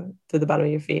through the bottom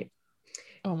of your feet.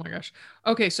 Oh my gosh.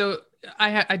 Okay. So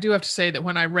I do have to say that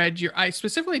when I read I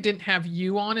specifically didn't have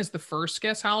you on as the first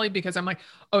guest, Holly, because I'm like,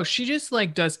 oh, she just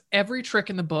like does every trick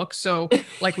in the book. So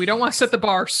like, we don't want to set the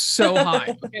bar so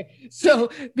high. Okay. So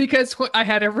because I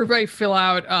had everybody fill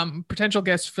out, potential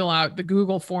guests fill out the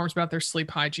Google forms about their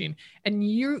sleep hygiene. And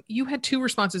you had two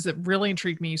responses that really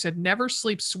intrigued me. You said, never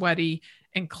sleep sweaty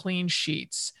and clean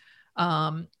sheets.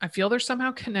 I feel they're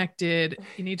somehow connected.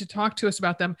 You need to talk to us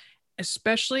about them,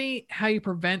 especially how you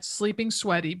prevent sleeping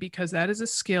sweaty, because that is a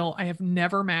skill I have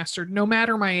never mastered, no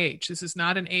matter my age. This is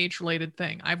not an age-related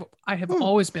thing. I have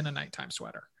always been a nighttime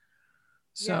sweater.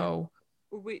 So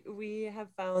we have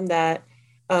found that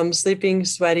sleeping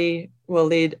sweaty will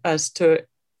lead us to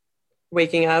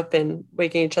waking up and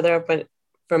waking each other up. But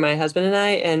for my husband and I,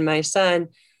 and my son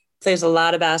plays a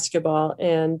lot of basketball,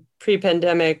 and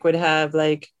pre-pandemic would have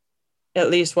like at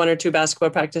least 1 or 2 basketball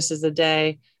practices a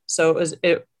day. So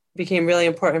it became really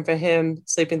important for him.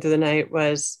 Sleeping through the night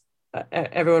was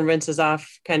everyone rinses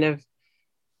off kind of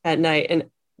at night. And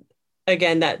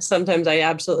again, that sometimes I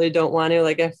absolutely don't want to,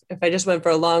 like if I just went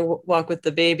for a long walk with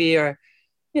the baby, or,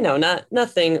 you know,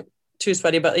 nothing too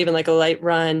sweaty, but even like a light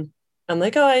run, I'm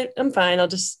like, oh, I'm fine. I'll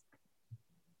just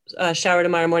shower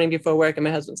tomorrow morning before work. And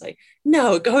my husband's like,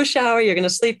 no, go shower. You're going to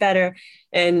sleep better.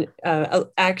 And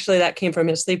actually that came from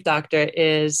his sleep doctor,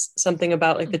 is something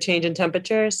about like the change in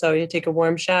temperature. So you take a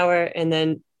warm shower and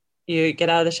then you get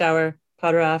out of the shower,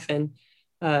 powder off, and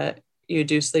you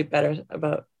do sleep better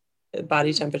about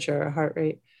body temperature or heart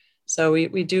rate. So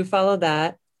we do follow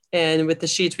that. And with the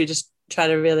sheets, we just try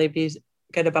to really be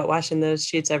good about washing those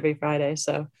sheets every Friday.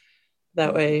 So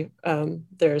that way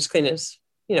they're as clean as,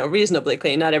 you know, reasonably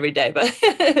clean, not every day, but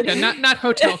not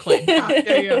hotel clean.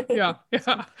 Yeah.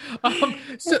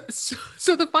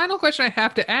 So the final question I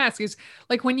have to ask is,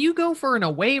 like, when you go for an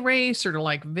away race or to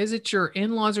like visit your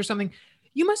in-laws or something,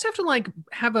 you must have to like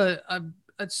have a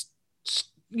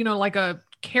you know, like a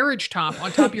carriage top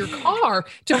on top of your car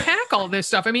to pack all this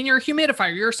stuff. I mean, your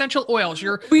humidifier, your essential oils,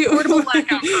 your portable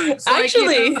blackout curtains.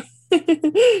 Actually, like, you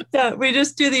know. Yeah, we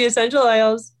just do the essential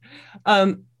oils.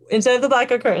 Instead of the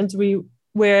blackout curtains, we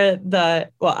wear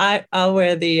I'll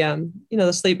wear the you know,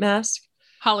 the sleep mask.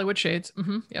 Hollywood shades.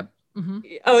 Mm-hmm. Yep. Mm-hmm.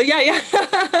 Oh yeah.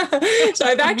 So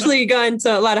I've actually gone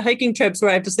to a lot of hiking trips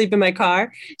where I have to sleep in my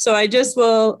car. So I just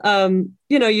will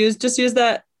you know, use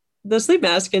the sleep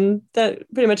mask, and that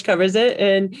pretty much covers it.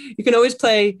 And you can always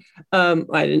play, I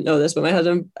didn't know this, but my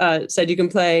husband said you can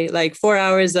play like 4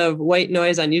 hours of white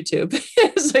noise on YouTube.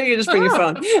 So you can just bring your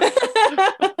phone.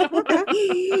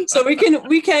 So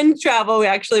we can travel.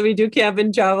 We do camp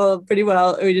and travel pretty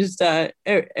well. We just,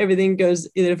 everything goes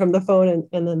either from the phone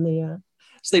and then the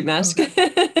sleep mask.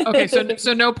 Okay.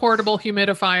 So no portable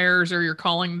humidifiers, or you're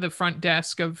calling the front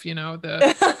desk of, you know,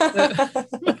 the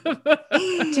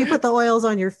Do you put the oils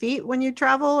on your feet when you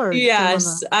travel? Or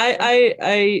yes,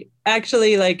 I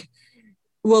actually like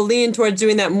will lean towards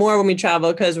doing that more when we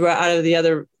travel, because we're out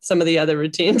of some of the other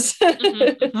routines.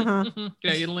 Yeah,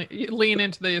 you lean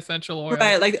into the essential oil,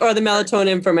 right? Like, or the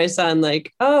melatonin for my son.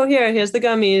 Like, oh, here's the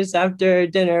gummies after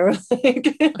dinner.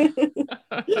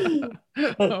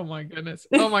 Oh my goodness!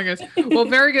 Well,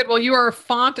 very good. Well, you are a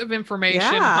font of information,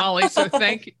 Holly. So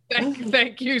thank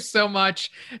you so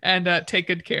much, and take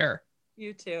good care.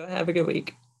 You too. Have a good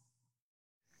week.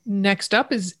 Next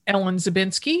up is Ellen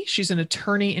Zabinski. She's an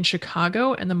attorney in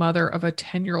Chicago and the mother of a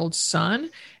 10-year-old son.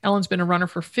 Ellen's been a runner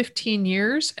for 15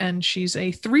 years, and she's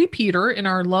a three-peater in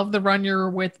our Love the Run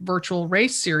You're With virtual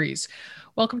race series.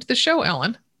 Welcome to the show,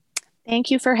 Ellen.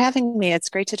 Thank you for having me. It's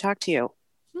great to talk to you.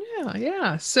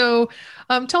 Yeah. So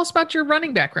tell us about your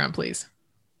running background, please.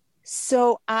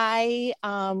 So I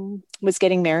was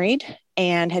getting married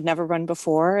and had never run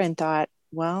before, and thought,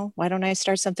 well, why don't I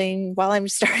start something while I'm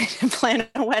starting to plan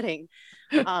a wedding?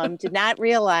 Did not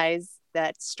realize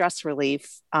that stress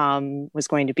relief was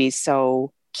going to be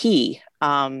so key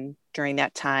during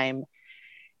that time,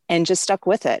 and just stuck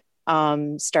with it.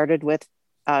 Started with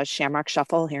Shamrock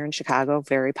Shuffle here in Chicago,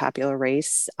 very popular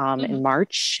race in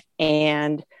March,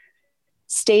 and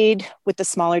stayed with the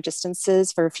smaller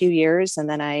distances for a few years. And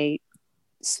then I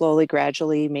slowly,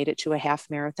 gradually made it to a half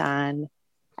marathon.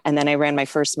 And then I ran my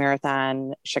first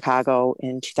marathon, Chicago,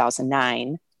 in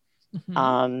 2009.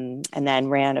 And then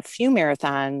ran a few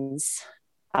marathons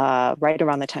right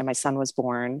around the time my son was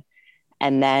born.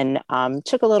 And then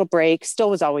took a little break, still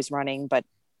was always running, but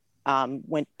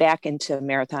went back into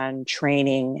marathon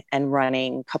training and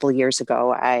running a couple of years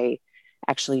ago. I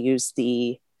actually used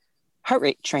the heart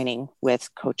rate training with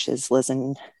coaches Liz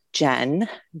and Jen.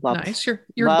 Nice.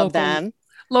 You're love them.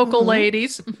 Local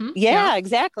ladies. Yeah,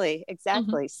 exactly.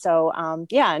 So,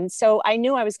 and so I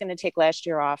knew I was going to take last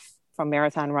year off from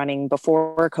marathon running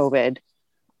before COVID.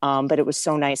 But it was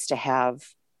so nice to have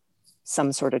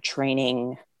some sort of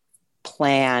training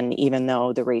plan, even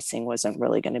though the racing wasn't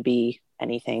really going to be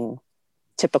anything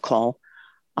typical.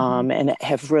 And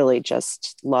have really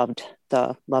just loved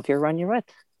the Love Your Run You're With.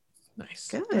 Nice.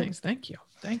 Good. Nice. Thank you.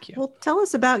 Well, tell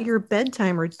us about your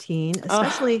bedtime routine,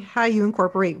 especially how you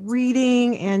incorporate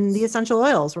reading and the essential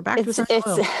oils. We're back to essential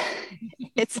oils.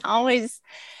 It's always,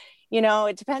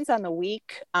 it depends on the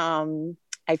week.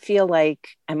 I feel like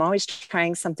I'm always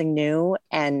trying something new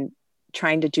and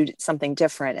trying to do something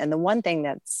different. And the one thing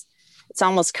it's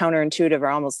almost counterintuitive or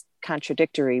almost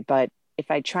contradictory, but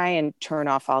if I try and turn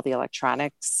off all the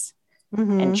electronics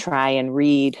and try and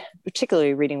read,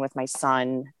 particularly reading with my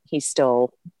son,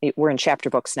 we're in chapter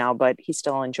books now, but he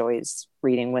still enjoys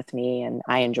reading with me, and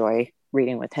I enjoy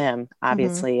reading with him,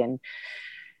 obviously. And,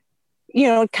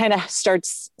 it kind of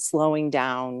starts slowing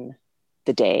down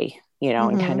the day,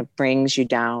 and kind of brings you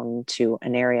down to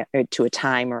an area or to a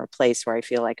time or a place where I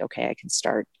feel like, okay, I can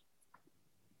start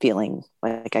feeling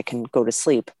like I can go to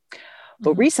sleep.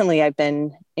 But recently I've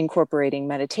been incorporating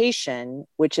meditation,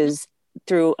 which is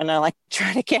through an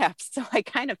electronic app. So I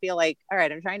kind of feel like, all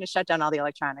right, I'm trying to shut down all the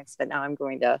electronics, but now I'm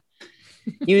going to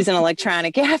use an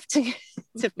electronic app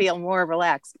to feel more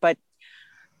relaxed. But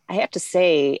I have to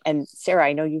say, and Sarah,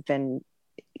 I know you've been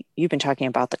talking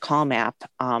about the Calm app.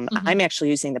 I'm actually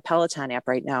using the Peloton app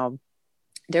right now,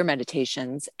 their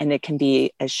meditations, and it can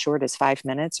be as short as 5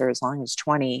 minutes or as long as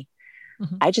 20.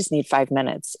 I just need 5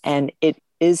 minutes. And it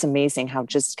is amazing how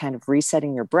just kind of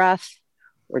resetting your breath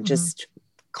or just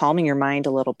calming your mind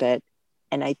a little bit.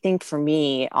 And I think for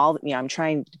me, I'm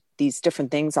trying these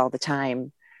different things all the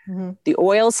time. The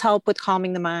oils help with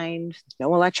calming the mind.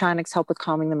 No electronics help with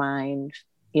calming the mind.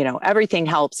 Everything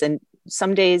helps. And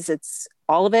some days it's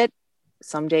all of it.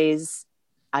 Some days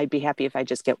I'd be happy if I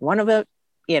just get one of it,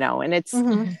 and it's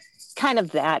kind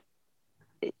of that.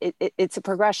 It's a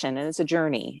progression and it's a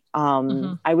journey.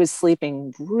 I was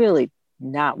sleeping really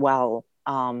not well,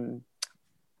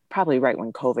 probably right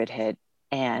when COVID hit.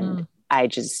 And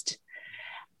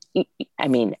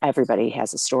everybody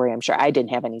has a story. I'm sure I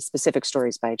didn't have any specific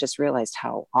stories, but I just realized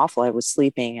how awful I was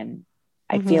sleeping. And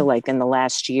I feel like in the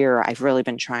last year, I've really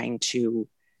been trying to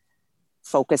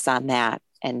focus on that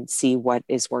and see what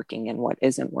is working and what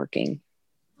isn't working.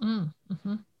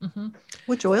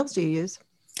 Which oils do you use?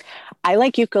 I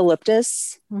like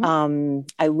eucalyptus.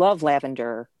 I love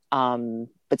lavender,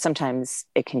 but sometimes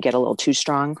it can get a little too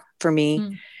strong for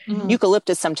me.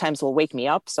 Eucalyptus sometimes will wake me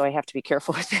up, so I have to be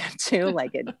careful with that too.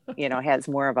 Like it, has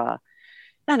more of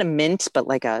not a mint, but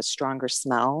like a stronger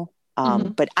smell.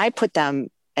 But I put them,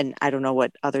 and I don't know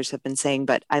what others have been saying,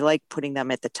 but I like putting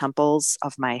them at the temples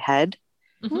of my head,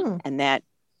 and that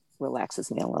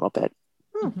relaxes me a little bit.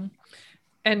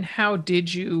 And how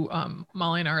did you,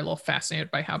 Molly and I are a little fascinated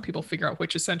by how people figure out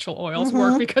which essential oils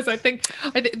work, because I think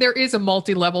there is a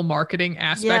multi-level marketing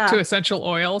aspect to essential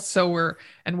oils. So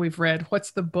we've read, what's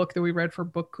the book that we read for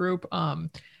book group?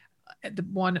 The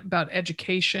one about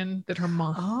education that her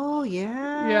mom. Oh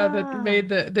yeah. Yeah. That made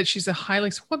that she's a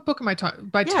what book am I talking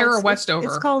by? Tara Westover.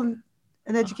 It's called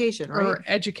An Education, right? Or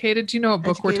Educated. Do you know what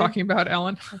book we're talking about,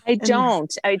 Ellen? I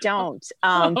don't.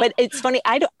 But it's funny.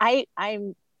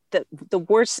 I'm the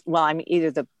worst. Well, I'm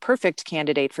either the perfect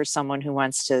candidate for someone who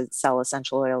wants to sell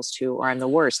essential oils to, or I'm the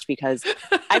worst because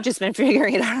I've just been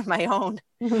figuring it out on my own.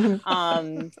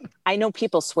 I know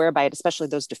people swear by it, especially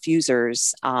those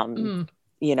diffusers, and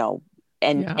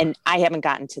I haven't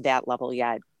gotten to that level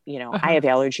yet. I have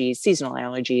allergies, seasonal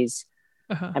allergies.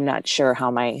 I'm not sure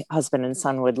how my husband and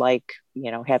son would like,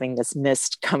 having this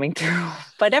mist coming through,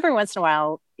 but every once in a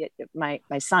while, my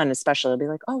son especially will be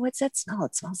like, oh, what's that smell?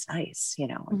 It smells nice,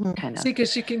 kind of. See,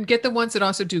 because you can get the ones that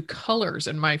also do colors.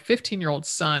 And my 15-year-old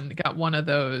son got one of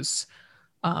those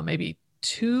maybe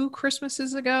 2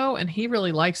 Christmases ago, and he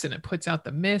really likes it. It puts out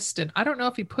the mist, and I don't know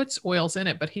if he puts oils in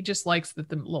it, but he just likes that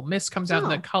the little mist comes out in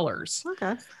the colors.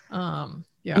 Okay.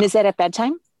 Yeah. And is that at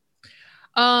bedtime?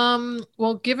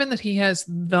 Well, given that he has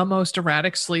the most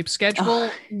erratic sleep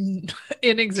schedule in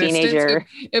existence, Teenager.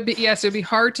 it'd be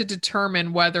hard to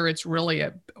determine whether it's really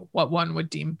what one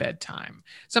would deem bedtime.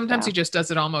 Sometimes he just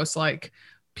does it almost like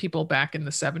people back in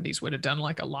the 70s would have done,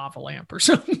 like a lava lamp or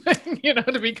something,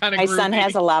 to be kind of My groovy. son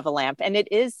has a lava lamp, and it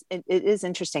is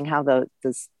interesting how the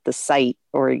sight,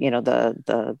 or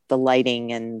the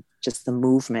lighting and just the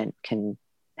movement can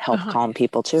help calm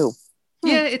people too.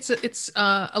 Yeah, it's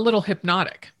a little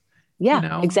hypnotic.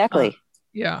 Yeah, exactly.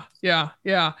 Yeah.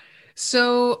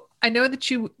 So I know that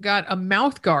you got a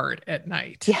mouth guard at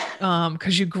night. Yeah.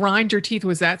 Because you grind your teeth.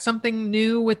 Was that something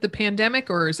new with the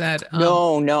pandemic, or is that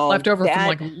no left over from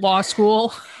like law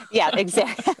school? Yeah,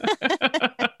 exactly.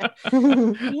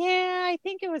 Yeah, I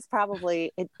think it was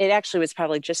probably it actually was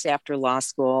probably just after law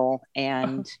school,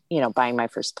 and buying my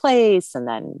first place, and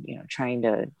then trying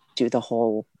to do the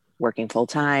whole working full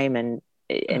time, and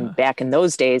back in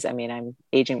those days, I mean, I'm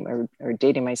aging or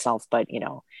dating myself, but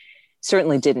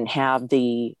certainly didn't have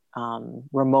the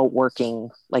remote working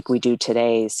like we do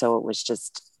today. So it was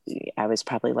just, I was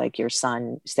probably like your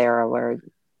son, Sarah, where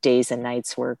days and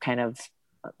nights were kind of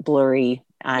blurry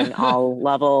on all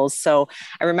levels. So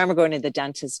I remember going to the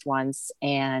dentist once,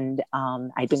 and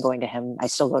I'd been going to him. I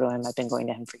still go to him. I've been going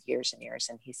to him for years and years.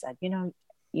 And he said,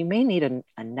 you may need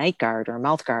a night guard or a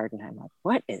mouth guard. And I'm like,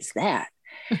 what is that?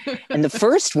 And the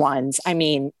first ones, I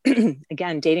mean,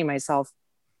 again, dating myself,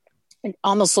 it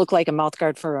almost looked like a mouth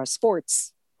guard for a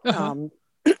sports,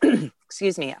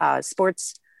 excuse me,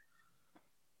 sports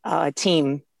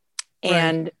team.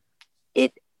 And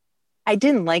I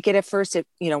didn't like it at first. It,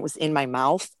 was in my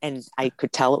mouth, and I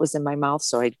could tell it was in my mouth.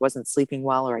 So I wasn't sleeping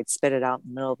well, or I'd spit it out in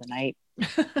the middle of the night.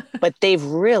 But they've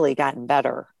really gotten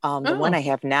better. The one I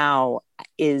have now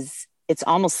it's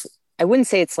almost, I wouldn't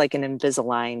say it's like an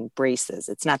Invisalign braces.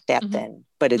 It's not that thin,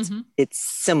 but it's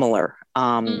similar.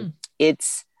 It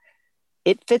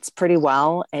fits pretty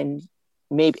well, and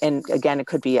again, it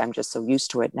could be I'm just so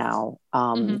used to it now.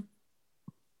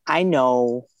 I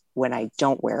know when I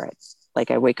don't wear it,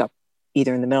 like I wake up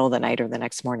either in the middle of the night or the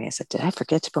next morning, I said, did I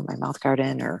forget to put my mouth guard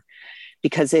in? Or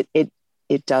because it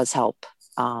does help.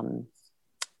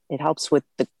 It helps with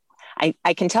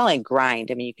I can tell I grind.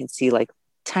 I mean, you can see like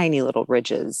tiny little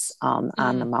ridges on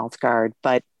the mouth guard,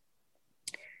 but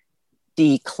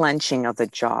the clenching of the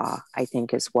jaw, I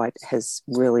think, is what has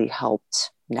really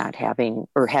helped not having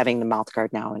the mouth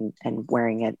guard now and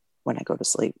wearing it when I go to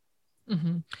sleep.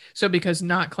 So because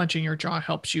not clenching your jaw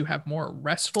helps you have more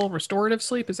restful, restorative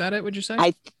sleep. Is that it? Would you say?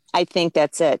 I think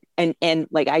that's it. And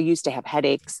like, I used to have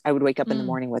headaches. I would wake up in the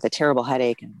morning with a terrible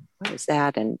headache, and what is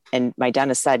that? And my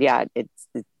dentist said, yeah,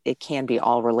 it can be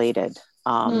all related.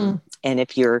 And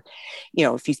if you're,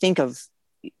 if you think of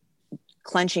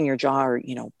clenching your jaw, or,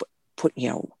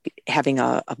 having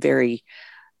a very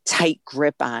tight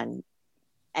grip on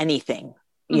anything,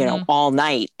 all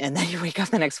night, and then you wake up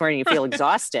the next morning, you feel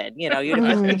exhausted, you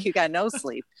feel like you got no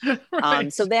sleep.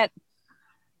 So that,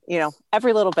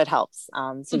 every little bit helps.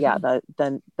 So yeah,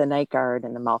 the night guard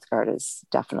and the mouth guard has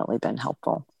definitely been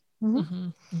helpful.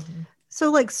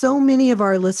 So like so many of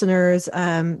our listeners,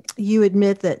 you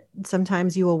admit that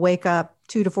sometimes you will wake up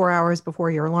 2 to 4 hours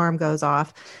before your alarm goes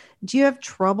off. Do you have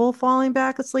trouble falling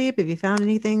back asleep? Have you found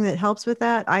anything that helps with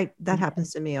that? That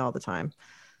happens to me all the time.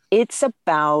 It's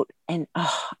about,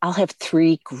 I'll have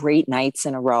 3 great nights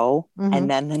in a row. And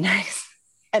then the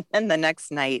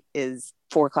next night is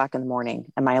 4:00 in the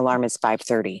morning, and my alarm is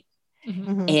 5:30.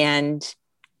 And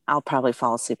I'll probably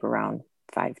fall asleep around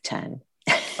 5:10.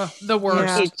 The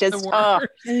worst. Yeah.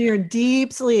 And you're in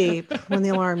deep sleep when the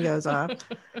alarm goes off.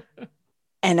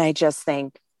 And I just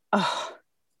think,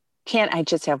 can't I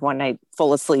just have one night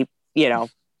full of sleep,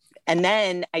 and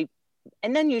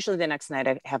then usually the next night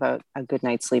I have a good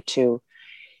night's sleep too.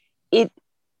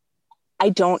 I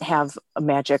don't have a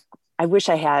magic. I wish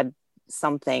I had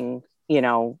something,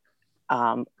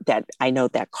 that I know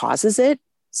that causes it.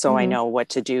 So I know what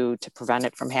to do to prevent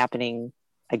it from happening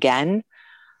again.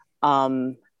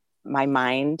 My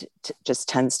mind just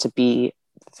tends to be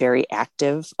very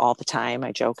active all the time.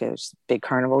 I joke there's a big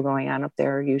carnival going on up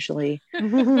there usually.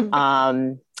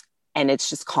 And it's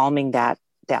just calming that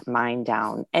mind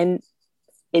down. And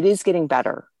it is getting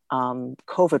better.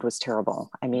 COVID was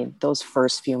terrible. I mean, those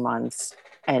first few months,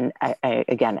 and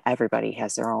again, everybody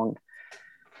has their own.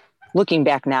 Looking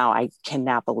back now, I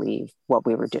cannot believe what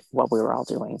we were all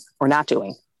doing or not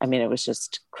doing. I mean, it was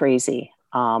just crazy.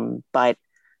 But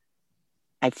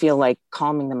I feel like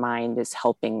calming the mind is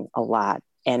helping a lot.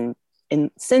 And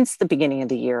since the beginning of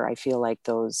the year, I feel like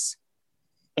those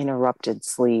interrupted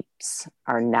sleeps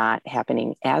are not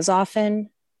happening as often,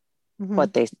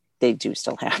 but they do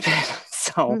still happen.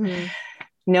 So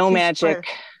no magic,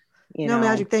 no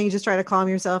magic thing. You just try to calm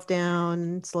yourself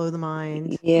down, slow the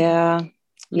mind. Yeah.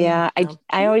 Yeah.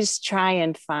 I always try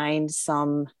and find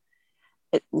some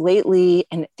lately.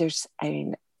 And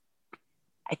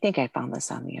I think I found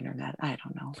this on the internet. I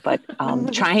don't know, but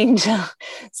trying to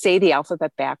say the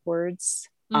alphabet backwards,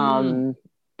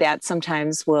 that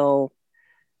sometimes will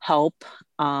help.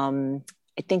 I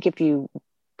think if you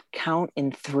count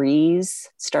in threes,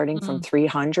 starting from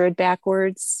 300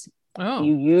 backwards,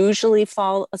 you usually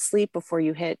fall asleep before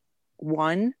you hit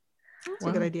 1. That's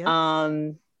a good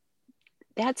idea.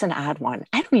 That's an odd one.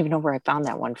 I don't even know where I found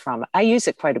that one from. I use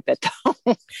it quite a bit though.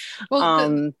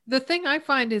 Well, the thing I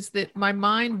find is that my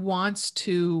mind wants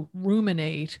to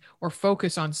ruminate or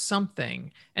focus on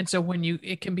something. And so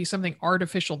it can be something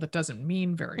artificial that doesn't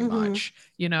mean very much,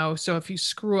 so if you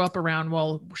screw up around,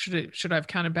 well, should I have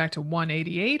counted back to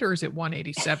 188 or is it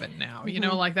 187 now?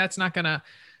 Like that's not going to,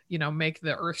 make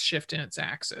the earth shift in its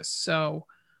axis. So,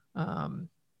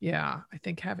 I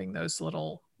think having those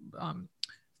little,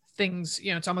 things,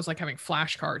 it's almost like having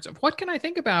flashcards of what can I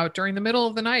think about during the middle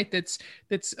of the night that's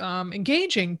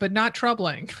engaging but not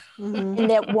troubling. And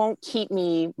that won't keep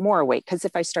me more awake, because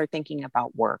if I start thinking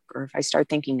about work or if I start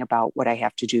thinking about what I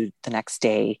have to do the next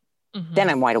day, then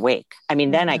I'm wide awake. I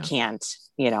mean, then I can't,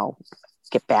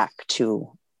 get back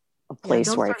to a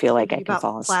place where I feel like I can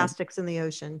fall asleep. Plastics in the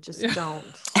ocean, just don't.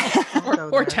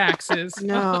 or taxes.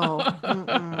 No.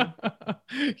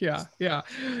 Yeah.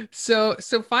 So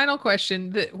final question,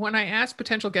 that when I asked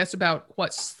potential guests about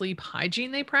what sleep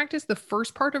hygiene they practice, the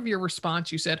first part of your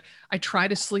response, you said, I try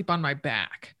to sleep on my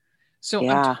back. So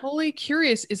I'm totally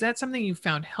curious, is that something you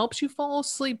found helps you fall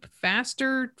asleep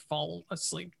faster, fall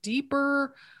asleep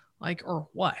deeper, or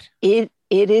what? It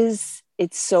is.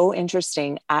 It's so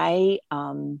interesting.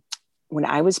 When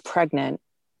I was pregnant,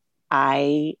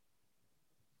 I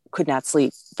could not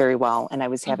sleep very well. And I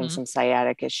was having some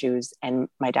sciatic issues. And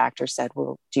my doctor said,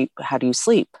 well, how do you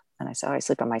sleep? And I said, I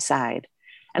sleep on my side.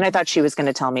 And I thought she was going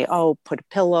to tell me, put a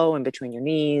pillow in between your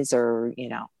knees, or,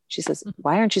 she says,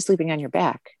 why aren't you sleeping on your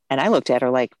back? And I looked at her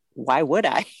like, why would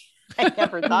I? I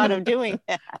never thought of doing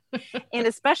that. And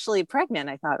especially pregnant,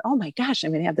 I thought, oh my gosh,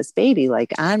 I'm going to have this baby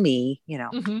on me,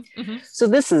 So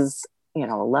this is,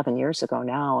 11 years ago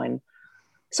now. And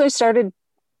so I started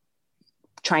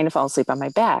trying to fall asleep on my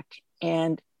back,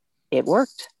 and it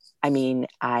worked. I mean,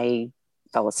 I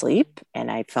fell asleep and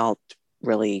I felt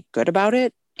really good about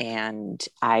it. And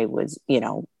I was,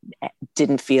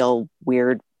 didn't feel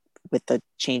weird with the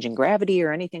change in gravity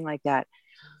or anything like that.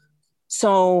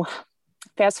 So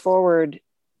fast forward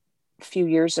a few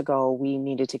years ago, we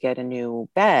needed to get a new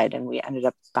bed, and we ended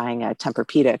up buying a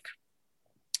Tempur-Pedic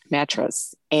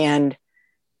mattress. And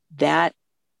that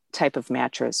type of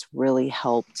mattress really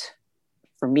helped,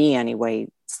 for me anyway,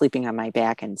 sleeping on my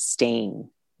back and staying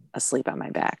asleep on my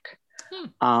back.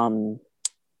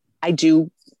 I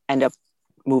do end up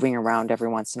moving around every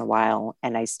once in a while,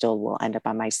 and I still will end up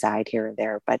on my side here and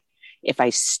there. But if I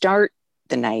start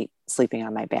the night sleeping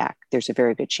on my back, there's a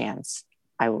very good chance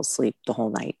I will sleep the whole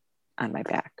night on my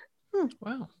back.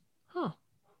 Wow. Huh.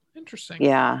 Interesting.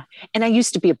 Yeah. And I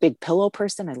used to be a big pillow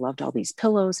person. I loved all these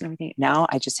pillows and everything. Now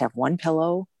I just have one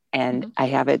pillow, and I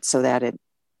have it so that it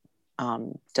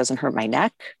doesn't hurt my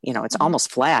neck. It's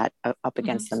almost flat up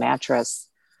against the mattress.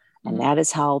 And that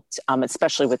has helped,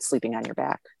 especially with sleeping on your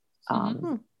back.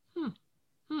 All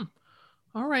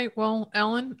right. Well,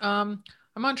 Ellen, I'm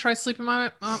going to try sleeping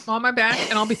on my back,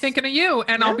 and I'll be thinking of you,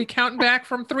 and I'll be counting back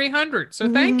from 300.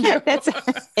 So thank you. That's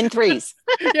in threes.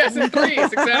 Yes, in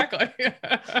threes. Exactly.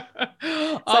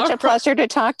 Such a pleasure to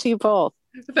talk to you both.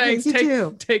 Thanks.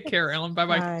 Take care, Ellen.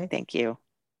 Bye-bye. Bye. Thank you.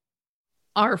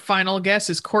 Our final guest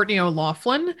is Courtney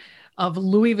O'Laughlin of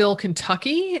Louisville,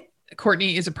 Kentucky.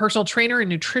 Courtney is a personal trainer and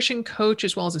nutrition coach,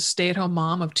 as well as a stay-at-home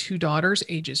mom of 2 daughters,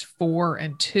 ages 4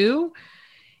 and 2.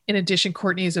 In addition,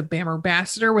 Courtney is a BAM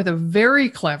ambassador with a very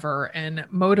clever and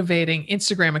motivating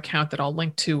Instagram account that I'll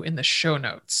link to in the show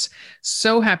notes.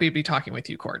 So happy to be talking with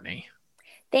you, Courtney.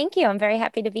 Thank you. I'm very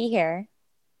happy to be here.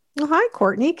 Well, hi,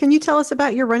 Courtney. Can you tell us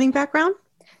about your running background?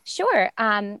 Sure.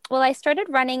 Well, I started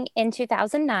running in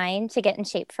 2009 to get in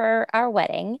shape for our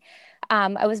wedding.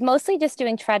 I was mostly just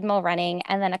doing treadmill running.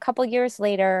 And then a couple years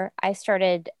later, I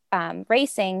started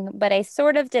racing, but I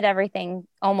sort of did everything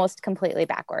almost completely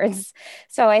backwards.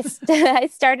 So I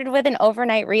started with an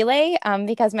overnight relay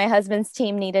because my husband's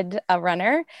team needed a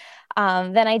runner.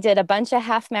 Then I did a bunch of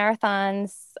half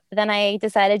marathons. Then I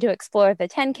decided to explore the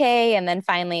 10K and then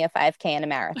finally a 5K and a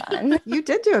marathon. You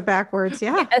did do it backwards.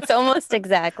 Yeah. It's almost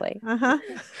exactly.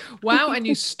 Wow. And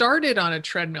you started on a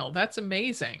treadmill. That's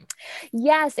amazing.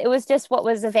 Yes, it was just what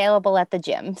was available at the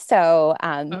gym. So,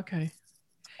 okay.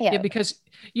 Yeah, because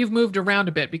you've moved around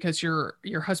a bit because your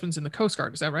husband's in the Coast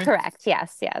Guard. Is that right? Correct.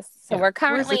 Yes. So we're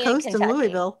currently the coast in Kentucky.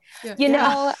 Louisville. You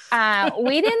know,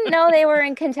 we didn't know they were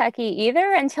in Kentucky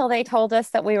either until they told us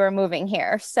that we were moving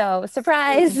here. So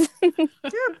surprise.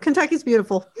 Kentucky's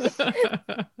beautiful.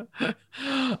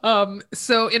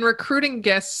 So in recruiting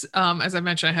guests, as I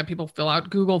mentioned, I had people fill out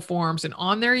Google forms, and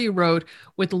on there you wrote,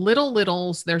 with little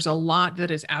littles, there's a lot that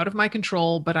is out of my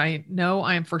control, but I know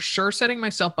I am for sure setting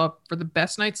myself up for the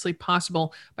best night's sleep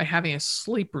possible by having a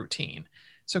sleep routine.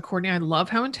 So Courtney, I love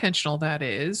how intentional that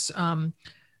is.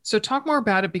 So talk more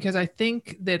about it, because I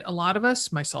think that a lot of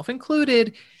us, myself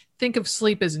included, think of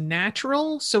sleep as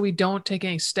natural, so we don't take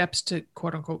any steps to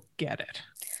quote unquote get it.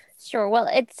 Sure. Well,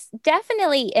 it's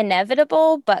definitely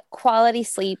inevitable, but quality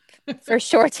sleep for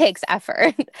sure takes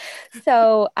effort.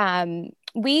 So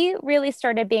we really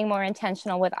started being more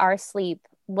intentional with our sleep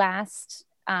last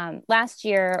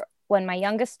year when my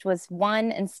youngest was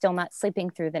 1 and still not sleeping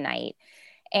through the night.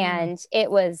 And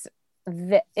it was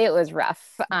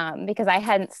rough because I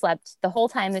hadn't slept the whole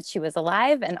time that she was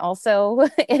alive. And also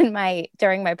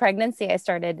during my pregnancy, I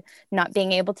started not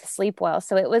being able to sleep well.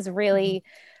 So it was really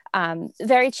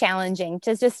very challenging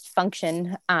to just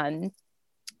function and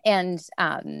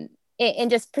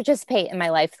just participate in my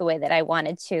life the way that I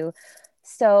wanted to.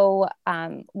 So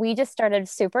we just started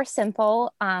super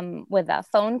simple with a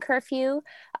phone curfew.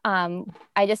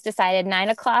 I just decided 9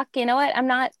 o'clock, you know what,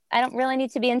 I don't really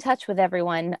need to be in touch with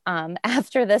everyone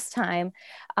after this time.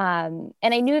 And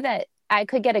I knew that I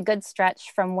could get a good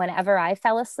stretch from whenever I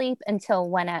fell asleep until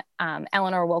when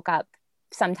Eleanor woke up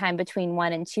sometime between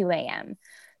 1 and 2 a.m.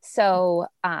 So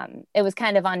it was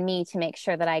kind of on me to make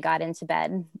sure that I got into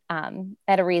bed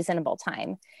at a reasonable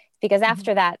time, because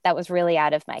after that was really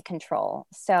out of my control.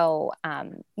 So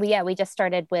we just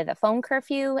started with a phone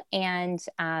curfew and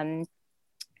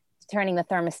turning the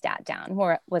thermostat down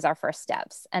was our first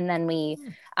steps. And then we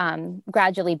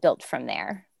gradually built from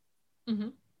there. Mm-hmm.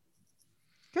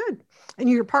 Good. And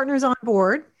your partner's on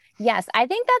board. Yes, I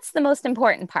think that's the most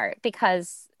important part,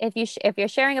 because if you're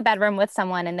sharing a bedroom with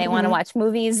someone and they want to watch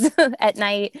movies at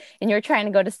night and you're trying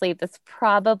to go to sleep, that's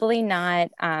probably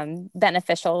not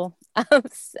beneficial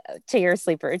to your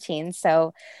sleep routine.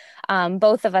 So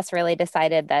both of us really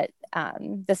decided that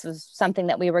this was something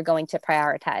that we were going to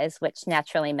prioritize, which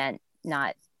naturally meant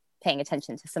not paying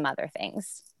attention to some other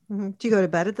things. Mm-hmm. Do you go to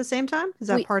bed at the same time? Is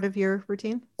that part of your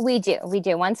routine? We do.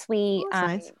 Once we,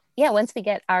 nice. Once we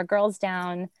get our girls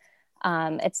down,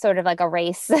 it's sort of like a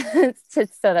race so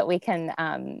that we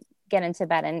can get into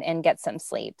bed and get some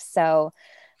sleep. So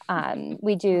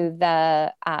we do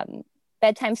the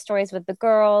bedtime stories with the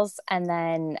girls, and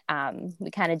then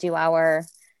we kind of do our,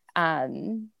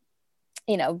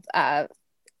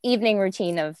 evening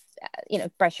routine of,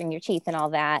 brushing your teeth and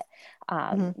all that.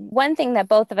 One thing that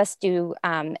both of us do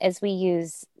is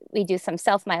we do some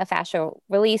self-myofascial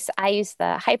release. I use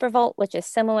the Hypervolt, which is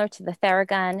similar to the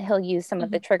Theragun. He'll use some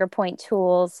of the trigger point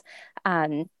tools.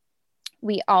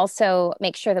 We also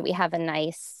make sure that we have a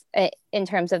nice, in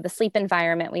terms of the sleep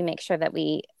environment, we make sure that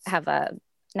we have a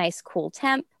nice cool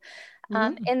temp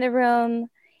in the room.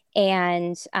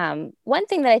 And one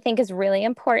thing that I think is really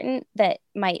important that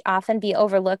might often be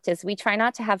overlooked is we try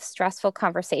not to have stressful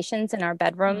conversations in our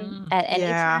bedroom at any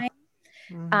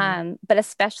time. But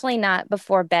especially not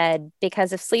before bed,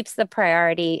 because if sleep's the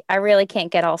priority, I really can't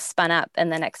get all spun up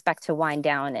and then expect to wind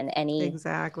down in any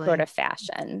sort of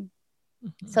fashion.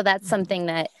 So that's something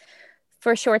that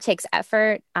for sure takes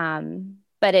effort,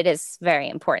 but it is very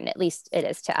important. At least it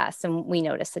is to us, and we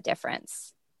notice a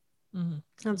difference.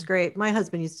 That's great. My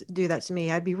husband used to do that to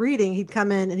me. I'd be reading, he'd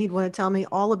come in and he'd want to tell me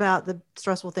all about the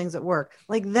stressful things at work.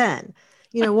 Like then,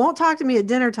 won't talk to me at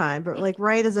dinner time, but like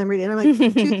right as I'm reading, and I'm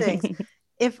like, 2 things.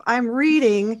 If I'm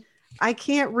reading, I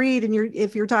can't read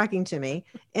if you're talking to me.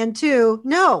 And 2,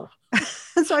 no.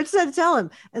 So I just had to tell him.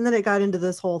 And then it got into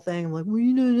this whole thing. I'm like,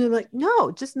 I'm like,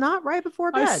 no, just not right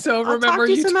before bed. I so I'll remember talk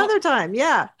to you some other time.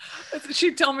 Yeah.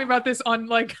 She'd tell me about this on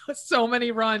like so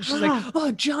many runs. She's like,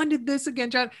 oh, John did this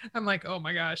again, John. I'm like, oh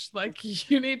my gosh, like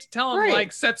you need to tell him,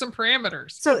 like set some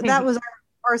parameters. So that was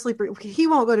our sleeper. He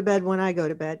won't go to bed when I go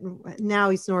to bed. Now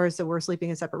he snores, so we're sleeping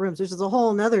in separate rooms, which is a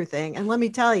whole nother thing. And let me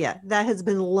tell you, that has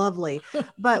been lovely.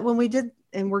 But when we did,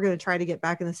 and we're going to try to get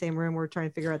back in the same room, we're trying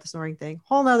to figure out the snoring thing,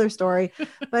 whole nother story.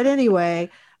 But anyway,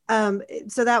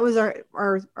 So that was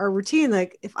our routine.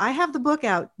 Like, if I have the book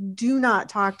out, do not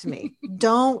talk to me.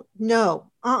 Don't, no.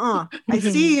 I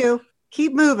see you.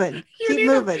 Keep moving. Keep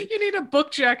moving. You need a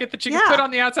book jacket that you can put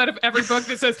on the outside of every book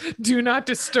that says, do not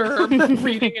disturb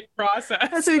reading in process.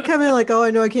 That's when you come in like, oh,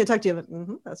 I know I can't talk to you.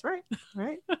 Like, that's right.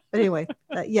 Right. But anyway,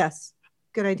 yes.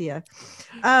 Good idea.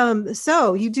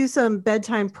 So you do some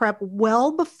bedtime prep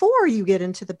well before you get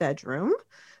into the bedroom.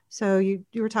 So you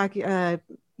were talking,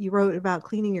 you wrote about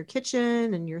cleaning your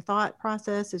kitchen and your thought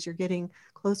process as you're getting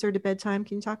closer to bedtime.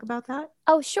 Can you talk about that?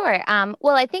 Oh, sure.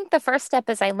 Well, I think the first step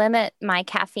is I limit my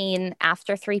caffeine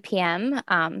after 3 p.m.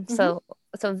 So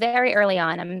very early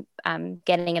on, I'm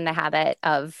getting in the habit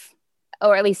of,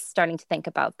 or at least starting to think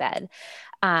about bed.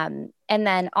 And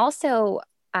then also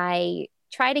I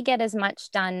try to get as much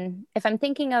done. If I'm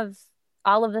thinking of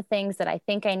all of the things that I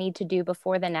think I need to do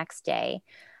before the next day,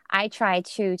 I try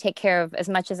to take care of as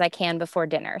much as I can before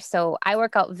dinner. So I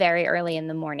work out very early in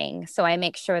the morning. So I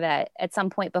make sure that at some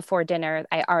point before dinner,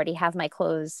 I already have my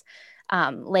clothes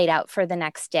laid out for the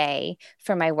next day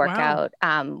for my workout.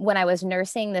 Wow. When I was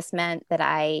nursing, this meant that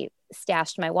I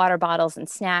stashed my water bottles and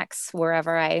snacks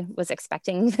wherever I was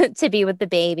expecting to be with the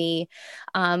baby.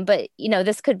 But,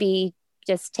 this could be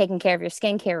just taking care of your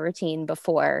skincare routine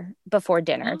before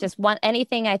dinner. Just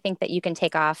anything I think that you can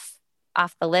take off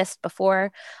the list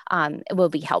before it will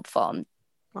be helpful.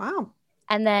 Wow.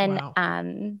 And then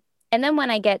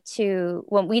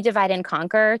when we divide and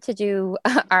conquer to do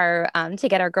our to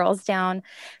get our girls down,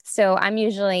 so I'm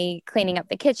usually cleaning up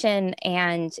the kitchen,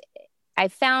 and I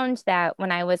found that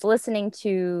when I was listening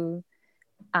to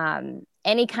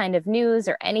any kind of news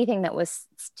or anything that was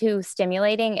too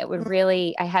stimulating,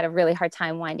 I had a really hard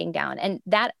time winding down. And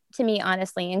that, to me,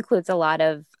 honestly, includes a lot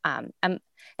of I'm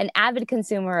an avid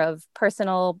consumer of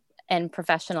personal and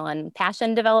professional and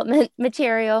passion development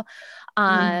material.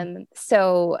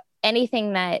 So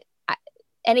anything that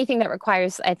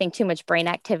requires, I think, too much brain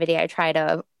activity, I try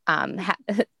to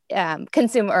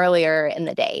consume earlier in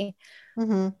the day.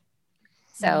 Mm-hmm.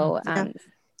 So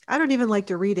I don't even like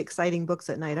to read exciting books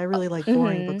at night. I really like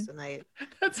boring books at night.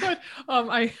 That's what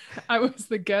I was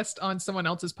the guest on someone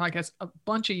else's podcast a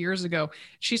bunch of years ago.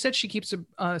 She said she keeps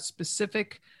a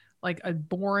specific, like a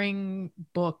boring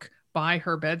book by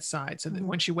her bedside so that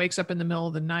when she wakes up in the middle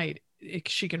of the night,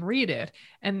 she can read it.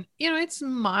 And, it's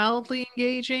mildly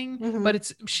engaging, but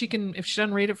if she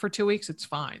doesn't read it for 2 weeks, it's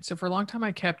fine. So for a long time,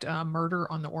 I kept Murder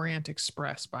on the Orient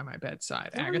Express by my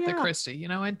bedside, Agatha Christie,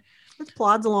 and it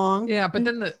plods along. Yeah, but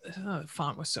then the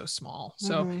font was so small.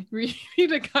 So you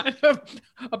need a kind of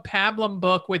a pablum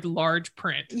book with large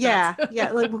print. Yeah.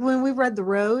 Like when we read The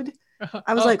Road,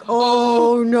 I was like,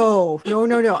 oh, no.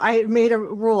 I made a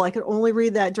rule. I could only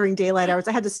read that during daylight hours.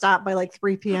 I had to stop by like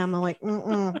 3 p.m. I'm like,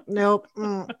 nope.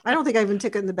 I don't think I even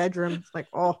took it in the bedroom. It's like,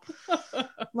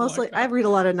 mostly I read a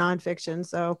lot of nonfiction.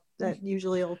 So that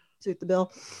usually will suit the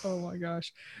bill. Oh my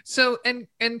gosh. So,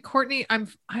 and Courtney, I'm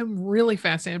really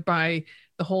fascinated by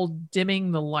the whole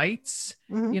dimming the lights,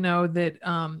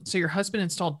 that, so your husband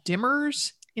installed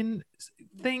dimmers in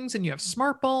things and you have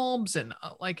smart bulbs and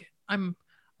I'm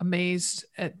amazed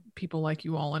at people like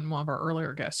you all and one of our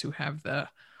earlier guests who have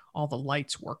all the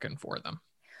lights working for them.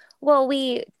 Well,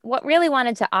 we really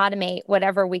wanted to automate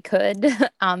whatever we could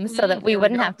so that we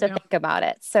wouldn't have to think about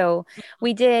it. So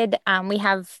we did, we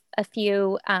have a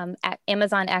few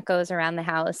Amazon Echoes around the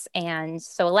house. And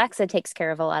so Alexa takes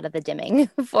care of a lot of the dimming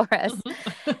for us.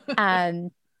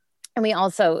 And we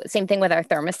also, same thing with our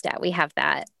thermostat, we have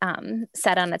that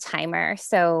set on a timer.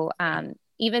 So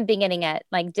even beginning at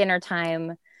like dinner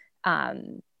time,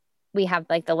 we have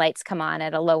like the lights come on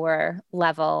at a lower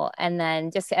level. And then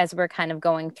just as we're kind of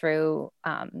going through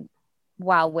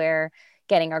while we're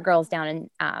getting our girls down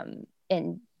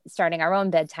and starting our own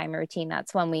bedtime routine,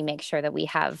 that's when we make sure that we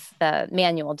have the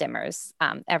manual dimmers,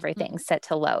 everything set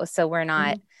to low. So we're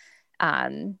not,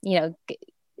 in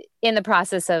the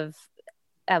process of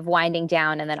winding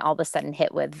down and then all of a sudden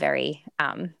hit with very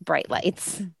bright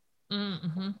lights.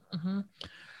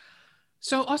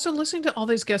 So also listening to all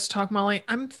these guests talk, Molly,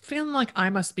 I'm feeling like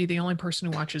I must be the only person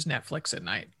who watches Netflix at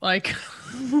night. Like,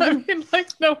 I mean, like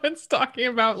no one's talking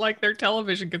about like their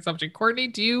television consumption. Courtney,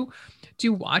 do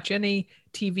you watch any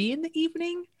TV in the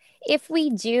evening? If we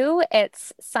do,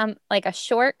 it's like a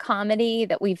short comedy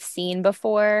that we've seen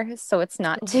before. So it's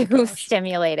not too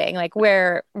stimulating. Like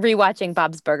we're rewatching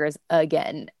Bob's Burgers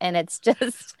again. And it's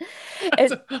just,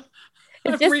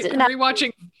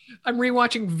 I'm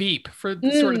rewatching Veep for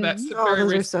sort of that.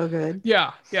 Those are so good.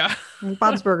 Yeah.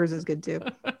 Bob's Burgers is good too.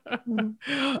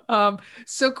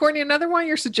 So Courtney, another one of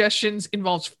your suggestions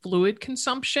involves fluid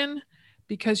consumption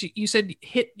because you said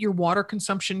hit your water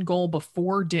consumption goal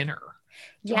before dinner.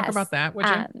 Talk about that, would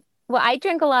you? Well, I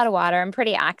drink a lot of water. I'm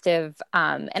pretty active.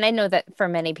 And I know that for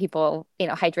many people,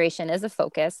 hydration is a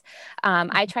focus.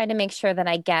 I try to make sure that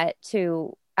I get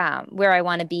to where I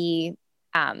want to be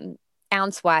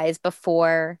ounce wise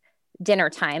before dinner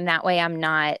time. That way I'm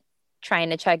not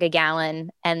trying to chug a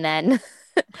gallon and then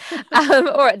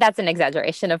or that's an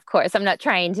exaggeration, of course. I'm not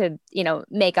trying to,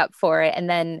 make up for it. And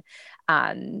then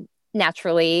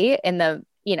naturally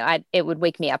it would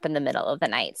wake me up in the middle of the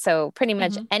night. So pretty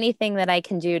much anything that I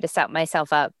can do to set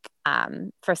myself up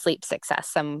for sleep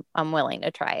success, I'm willing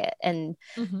to try it. And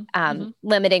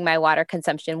limiting my water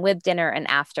consumption with dinner and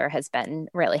after has been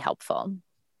really helpful.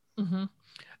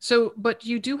 So, but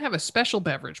you do have a special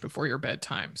beverage before your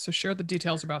bedtime. So share the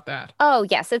details about that. Oh,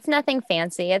 yes. It's nothing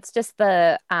fancy. It's just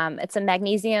it's a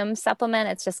magnesium supplement.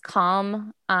 It's just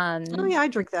Calm. Oh yeah, I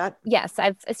drink that. Yes.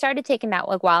 I started taking that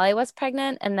while I was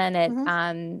pregnant, and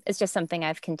then it's just something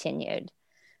I've continued.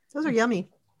 Those are yummy.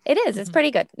 It is. It's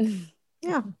pretty good.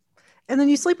 Yeah. And then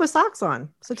you sleep with socks on.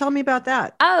 So tell me about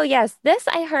that. Oh, yes. This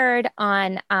I heard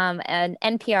on an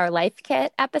NPR Life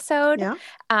Kit episode. Yeah.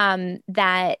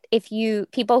 That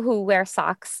people who wear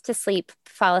socks to sleep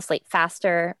fall asleep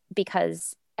faster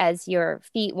because as your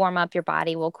feet warm up, your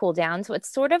body will cool down. So it's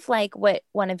sort of like what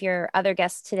one of your other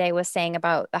guests today was saying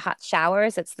about the hot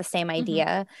showers. It's the same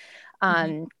idea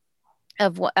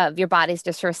of your body's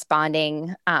just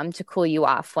responding to cool you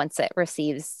off once it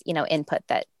receives, input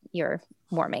that you're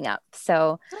warming up.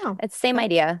 So it's the same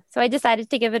idea. So I decided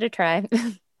to give it a try.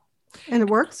 And it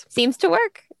works? Seems to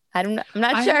work. I'm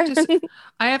not sure.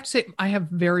 I have to say, I have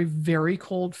very, very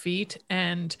cold feet,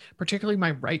 and particularly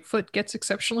my right foot gets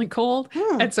exceptionally cold.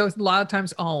 And so a lot of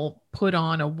times I'll put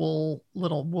on a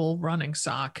little wool running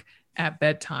sock at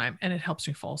bedtime, and it helps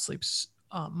me fall asleep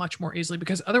much more easily,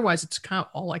 because otherwise it's kind of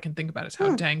all I can think about is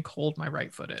how dang cold my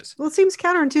right foot is. Well, it seems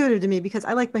counterintuitive to me because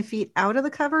I like my feet out of the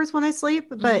covers when I sleep,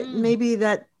 but maybe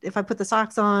that if I put the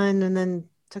socks on and then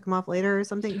took them off later or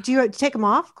something. Do you take them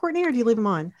off, Courtney, or do you leave them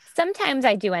on? Sometimes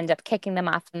I do end up kicking them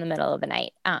off in the middle of the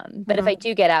night. But if I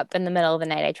do get up in the middle of the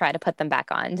night, I try to put them back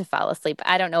on to fall asleep.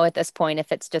 I don't know at this point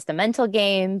if it's just a mental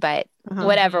game, but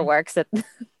whatever works. Well,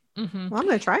 I'm going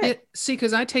to try it. See,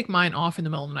 because I take mine off in the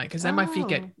middle of the night because then my feet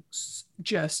get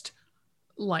just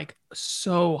like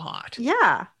so hot.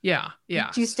 Yeah. Yeah. Yeah.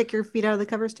 Do you stick your feet out of the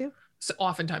covers too? So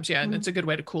oftentimes, yeah. And it's a good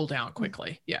way to cool down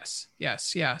quickly. Yes.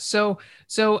 Yes. Yeah. So,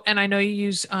 and I know you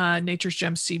use Nature's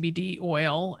Gem CBD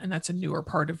oil, and that's a newer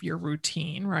part of your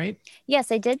routine, right?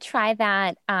 Yes, I did try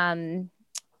that.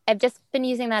 I've just been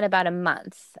using that about a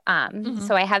month.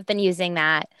 So I have been using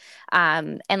that.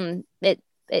 And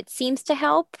it seems to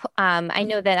help. I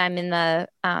know that I'm in the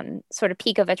sort of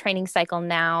peak of a training cycle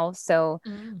now. So,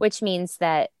 which means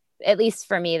that, at least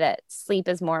for me, that sleep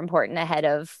is more important ahead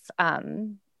of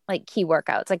like key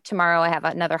workouts. Like tomorrow I have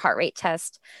another heart rate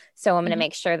test. So I'm going to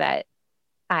make sure that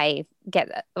I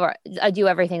do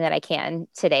everything that I can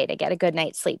today to get a good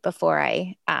night's sleep before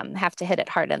I have to hit it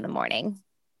hard in the morning.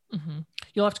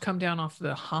 You'll have to come down off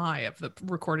the high of the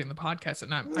recording the podcast,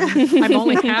 and I'm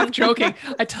only half joking.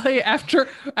 I tell you,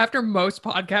 after most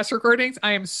podcast recordings,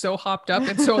 I am so hopped up,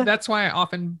 and so that's why I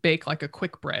often bake like a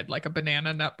quick bread, like a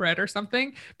banana nut bread or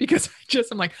something, because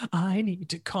I'm like, I need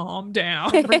to calm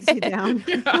down. It brings you down.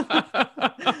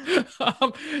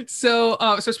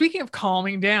 So speaking of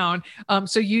calming down,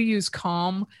 so you use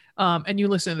Calm. And you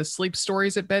listen to the sleep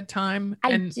stories at bedtime.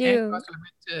 I do. And also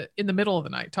in the middle of the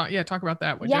night. Talk about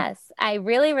that. Yes, I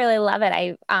really, really love it.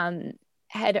 I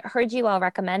had heard you all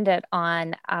recommend it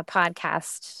on a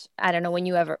podcast. I don't know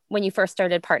when you first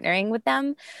started partnering with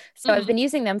them. So I've been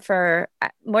using them for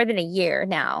more than a year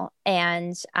now.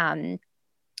 And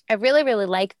I really, really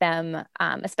like them,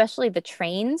 especially the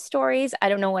train stories. I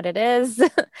don't know what it is.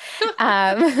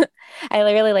 I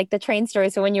really like the train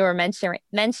stories. So when you were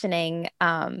mentioning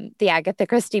the Agatha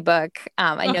Christie book,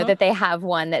 I know that they have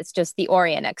one that's just the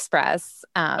Orient Express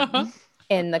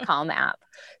in the Calm app.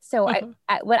 So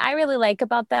what I really like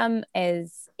about them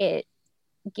is it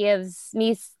gives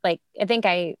me, like,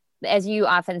 as you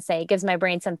often say, it gives my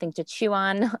brain something to chew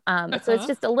on. So it's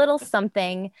just a little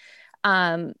something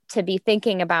to be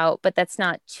thinking about, but that's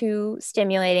not too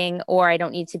stimulating, or I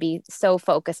don't need to be so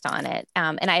focused on it.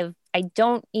 And I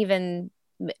don't even,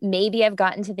 maybe I've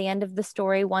gotten to the end of the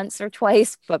story once or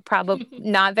twice, but probably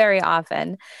not very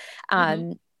often.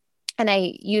 And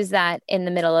I use that in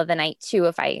the middle of the night too,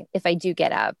 if I do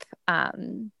get up,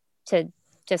 to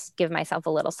just give myself a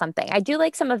little something. I do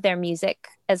like some of their music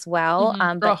as well.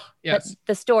 But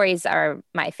the stories are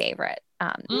my favorite.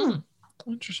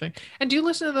 Interesting. And do you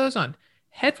listen to those on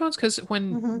headphones, because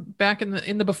when back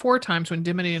in the before times when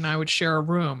Dimity and I would share a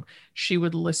room, she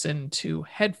would listen to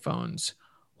headphones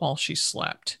while she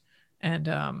slept, and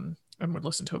would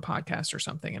listen to a podcast or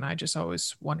something. And I just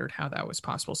always wondered how that was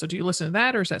possible. So do you listen to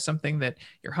that, or is that something that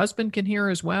your husband can hear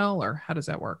as well, or how does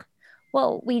that work?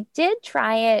 Well, we did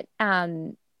try it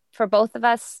for both of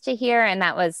us to hear, and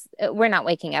that was, we're not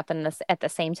waking up in this at the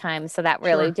same time, so that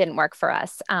really didn't work for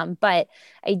us. But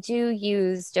I do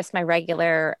use just my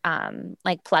regular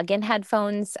like plug-in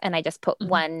headphones, and I just put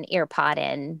one ear pod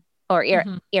in, or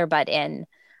earbud in,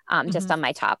 just on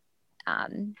my top,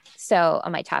 so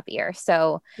on my top ear.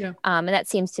 So and that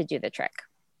seems to do the trick.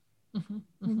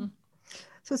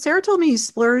 So Sarah told me you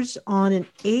splurged on an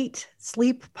 8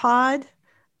 sleep pod.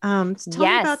 Tell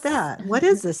me about that. What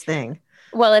is this thing?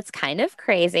 Well, it's kind of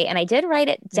crazy. And I did write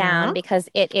it down because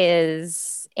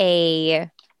it's a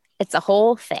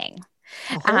whole thing.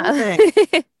 A whole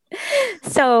thing.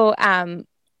 So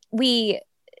we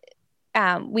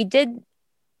did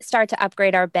start to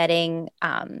upgrade our bedding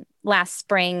last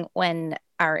spring when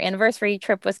our anniversary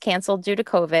trip was canceled due to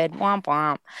COVID. Womp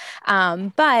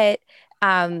womp. But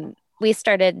we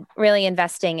started really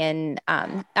investing in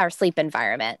our sleep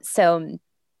environment. So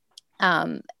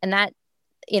and that,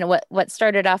 what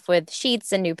started off with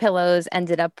sheets and new pillows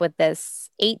ended up with this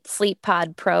 8 Sleep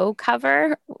Pod Pro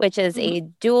cover, which is a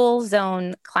dual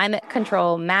zone climate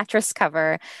control mattress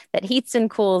cover that heats and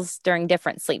cools during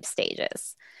different sleep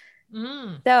stages.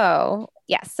 So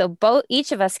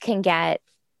each of us can get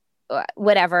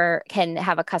whatever can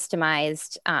have a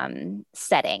customized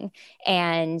setting.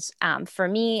 And for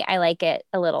me, I like it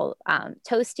a little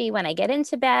toasty when I get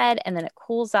into bed, and then it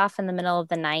cools off in the middle of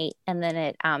the night, and then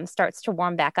it starts to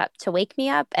warm back up to wake me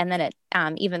up. And then it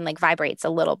even like vibrates a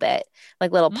little bit,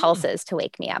 like little pulses to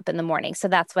wake me up in the morning. So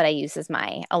that's what I use as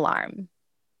my alarm.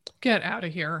 Get out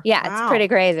of here. Yeah, It's pretty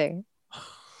crazy.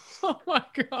 Oh my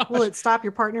God. Will it stop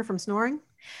your partner from snoring?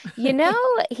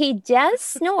 He does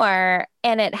snore,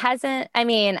 and it hasn't,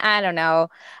 I don't know.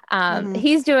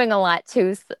 He's doing a lot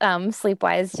too,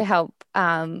 sleep-wise, to help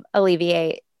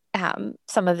alleviate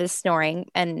some of his snoring.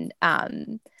 And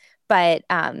but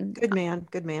good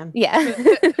man. Yeah.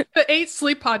 The 8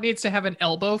 Sleep Pod needs to have an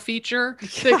elbow feature.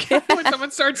 When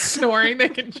someone starts snoring, they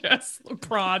can just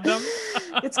prod them.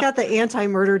 It's got the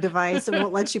anti-murder device and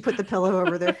won't let you put the pillow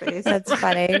over their face. That's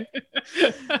funny.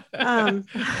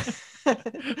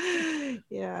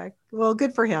 Yeah, well,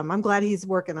 good for him. I'm glad he's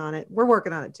working on it. We're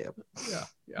working on it too. Yeah.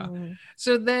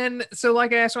 So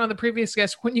like I asked one of the previous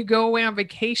guests, when you go away on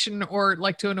vacation or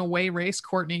like to an away race,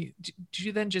 Courtney, do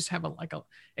you then just have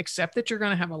accept that you're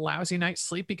going to have a lousy night's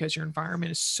sleep because your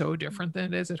environment is so different than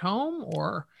it is at home?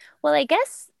 Or well, I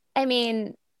guess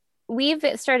we've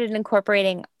started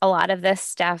incorporating a lot of this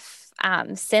stuff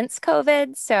since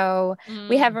COVID, so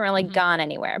we haven't really gone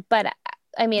anywhere. But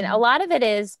a lot of it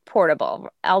is portable,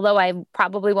 although I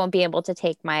probably won't be able to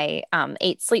take my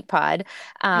 8 Sleep Pod.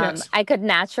 I could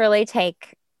naturally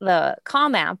take the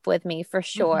Calm app with me for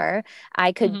sure.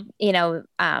 I could,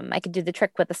 I could do the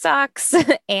trick with the socks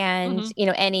and,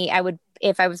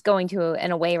 if I was going to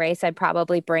an away race, I'd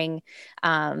probably bring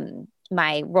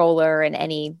my roller and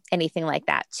anything like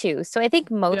that too. So I think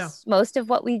most of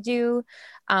what we do,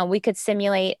 we could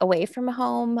simulate away from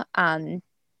home,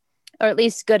 or at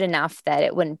least good enough that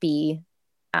it wouldn't be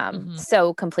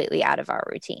so completely out of our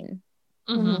routine.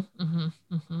 All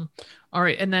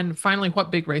right. And then finally,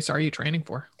 what big race are you training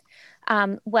for?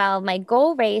 Well, my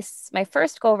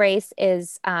first goal race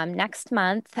is next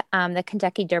month, the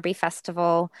Kentucky Derby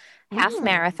Festival half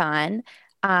marathon.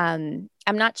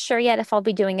 I'm not sure yet if I'll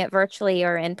be doing it virtually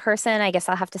or in person. I guess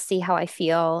I'll have to see how I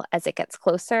feel as it gets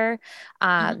closer.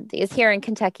 Because here in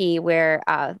Kentucky, where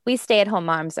we stay-at-home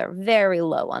moms are very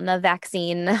low on the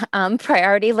vaccine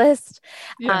priority list.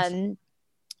 Yes.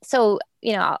 So,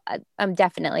 I'm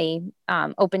definitely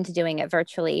open to doing it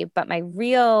virtually. But my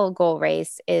real goal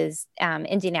race is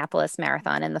Indianapolis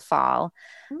Marathon in the fall.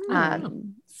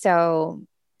 So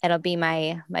it'll be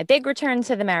my big return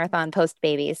to the marathon post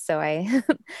babies. So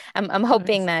I'm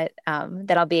hoping that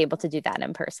I'll be able to do that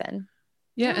in person.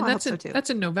 Yeah. And that's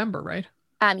in November, right?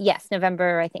 Yes.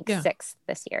 November, I think 6th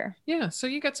this year. Yeah. So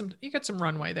you got some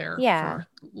runway there for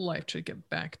life to get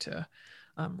back to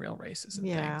real races and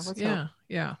things.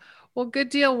 Yeah. Well, good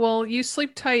deal. Well, you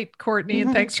sleep tight, Courtney,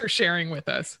 and thanks for sharing with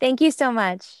us. Thank you so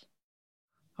much.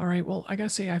 All right. Well, I gotta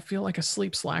say, I feel like a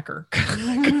sleep slacker.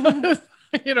 I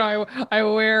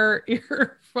wear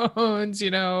earphones,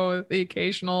 the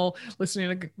occasional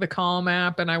listening to the Calm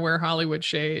app, and I wear Hollywood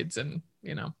shades, and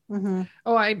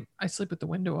I sleep with the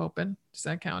window open. Does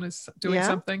that count as doing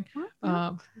something?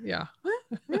 Yeah.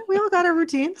 Yeah, we all got our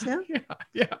routines. Yeah.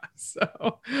 Yeah.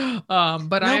 So,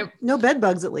 but no bed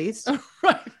bugs at least.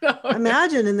 Right. No.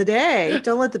 Imagine in the day,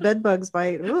 don't let the bed bugs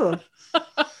bite. Ooh.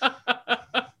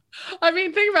 I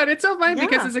mean, think about it. It's so funny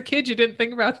because as a kid, you didn't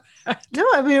think about that. No,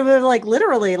 I mean, we're like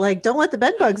literally like, don't let the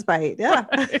bed bugs bite. Yeah.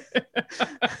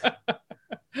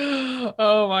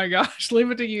 Oh my gosh. Leave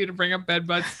it to you to bring up bed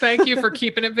bugs. Thank you for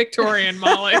keeping it Victorian,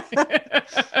 Molly.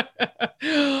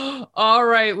 All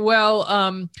right.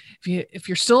 Well, if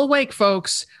you're still awake,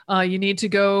 folks, you need to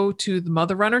go to the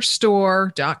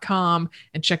motherrunnerstore.com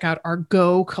and check out our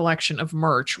Go collection of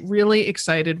merch. Really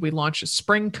excited. We launched a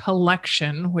spring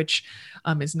collection, which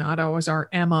is not always our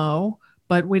MO,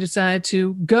 but we decided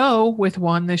to go with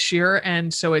one this year.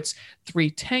 And so it's 3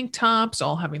 tank tops,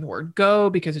 all having the word go,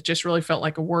 because it just really felt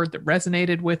like a word that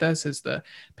resonated with us as the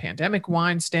pandemic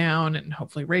winds down and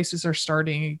hopefully races are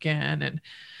starting again, and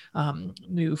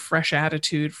new fresh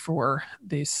attitude for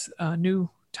these new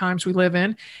times we live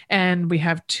in. And we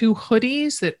have 2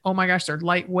 hoodies that, oh my gosh, they're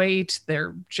lightweight.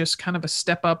 They're just kind of a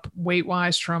step up weight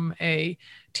wise from a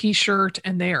t-shirt,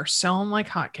 and they are selling like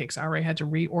hotcakes. I already had to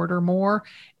reorder more.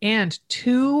 And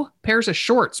 2 pairs of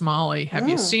shorts. Molly, have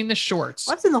you seen the shorts?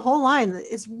 What's in the whole line?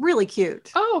 It's really cute.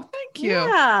 Oh, thank you.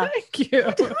 Yeah. Thank you.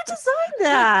 Who designed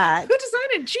that? Who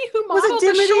designed it? Gee, who Was modeled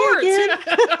it the shorts?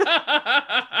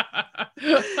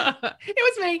 It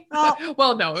was me. Oh.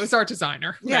 Well, no, it was our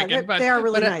designer. Yeah, Megan, they are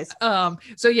really nice. And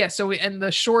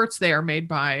the shorts, they are made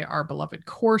by our beloved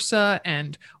Corsa,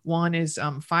 and one is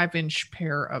 5-inch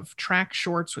pair of track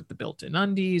shorts with the built-in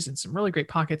undies and some really great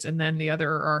pockets, and then the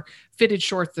other are fitted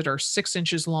shorts that are 6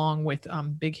 inches long with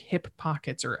big hip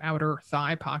pockets or outer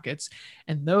thigh pockets,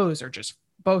 and those are just,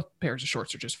 both pairs of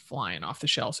shorts are just flying off the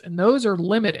shelves, and those are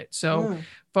limited. So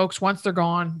folks, once they're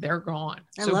gone, they're gone.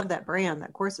 I love that brand.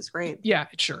 That course is great. Yeah,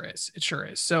 it sure is. It sure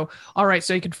is. So, all right.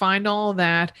 So you can find all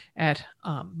that at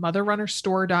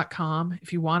motherrunnerstore.com.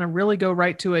 If you want to really go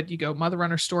right to it, you go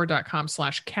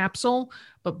motherrunnerstore.com/capsule,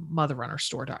 but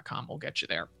motherrunnerstore.com will get you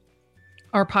there.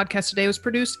 Our podcast today was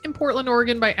produced in Portland,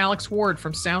 Oregon by Alex Ward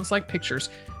from Sounds Like Pictures.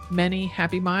 Many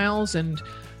happy miles and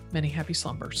many happy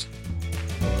slumbers.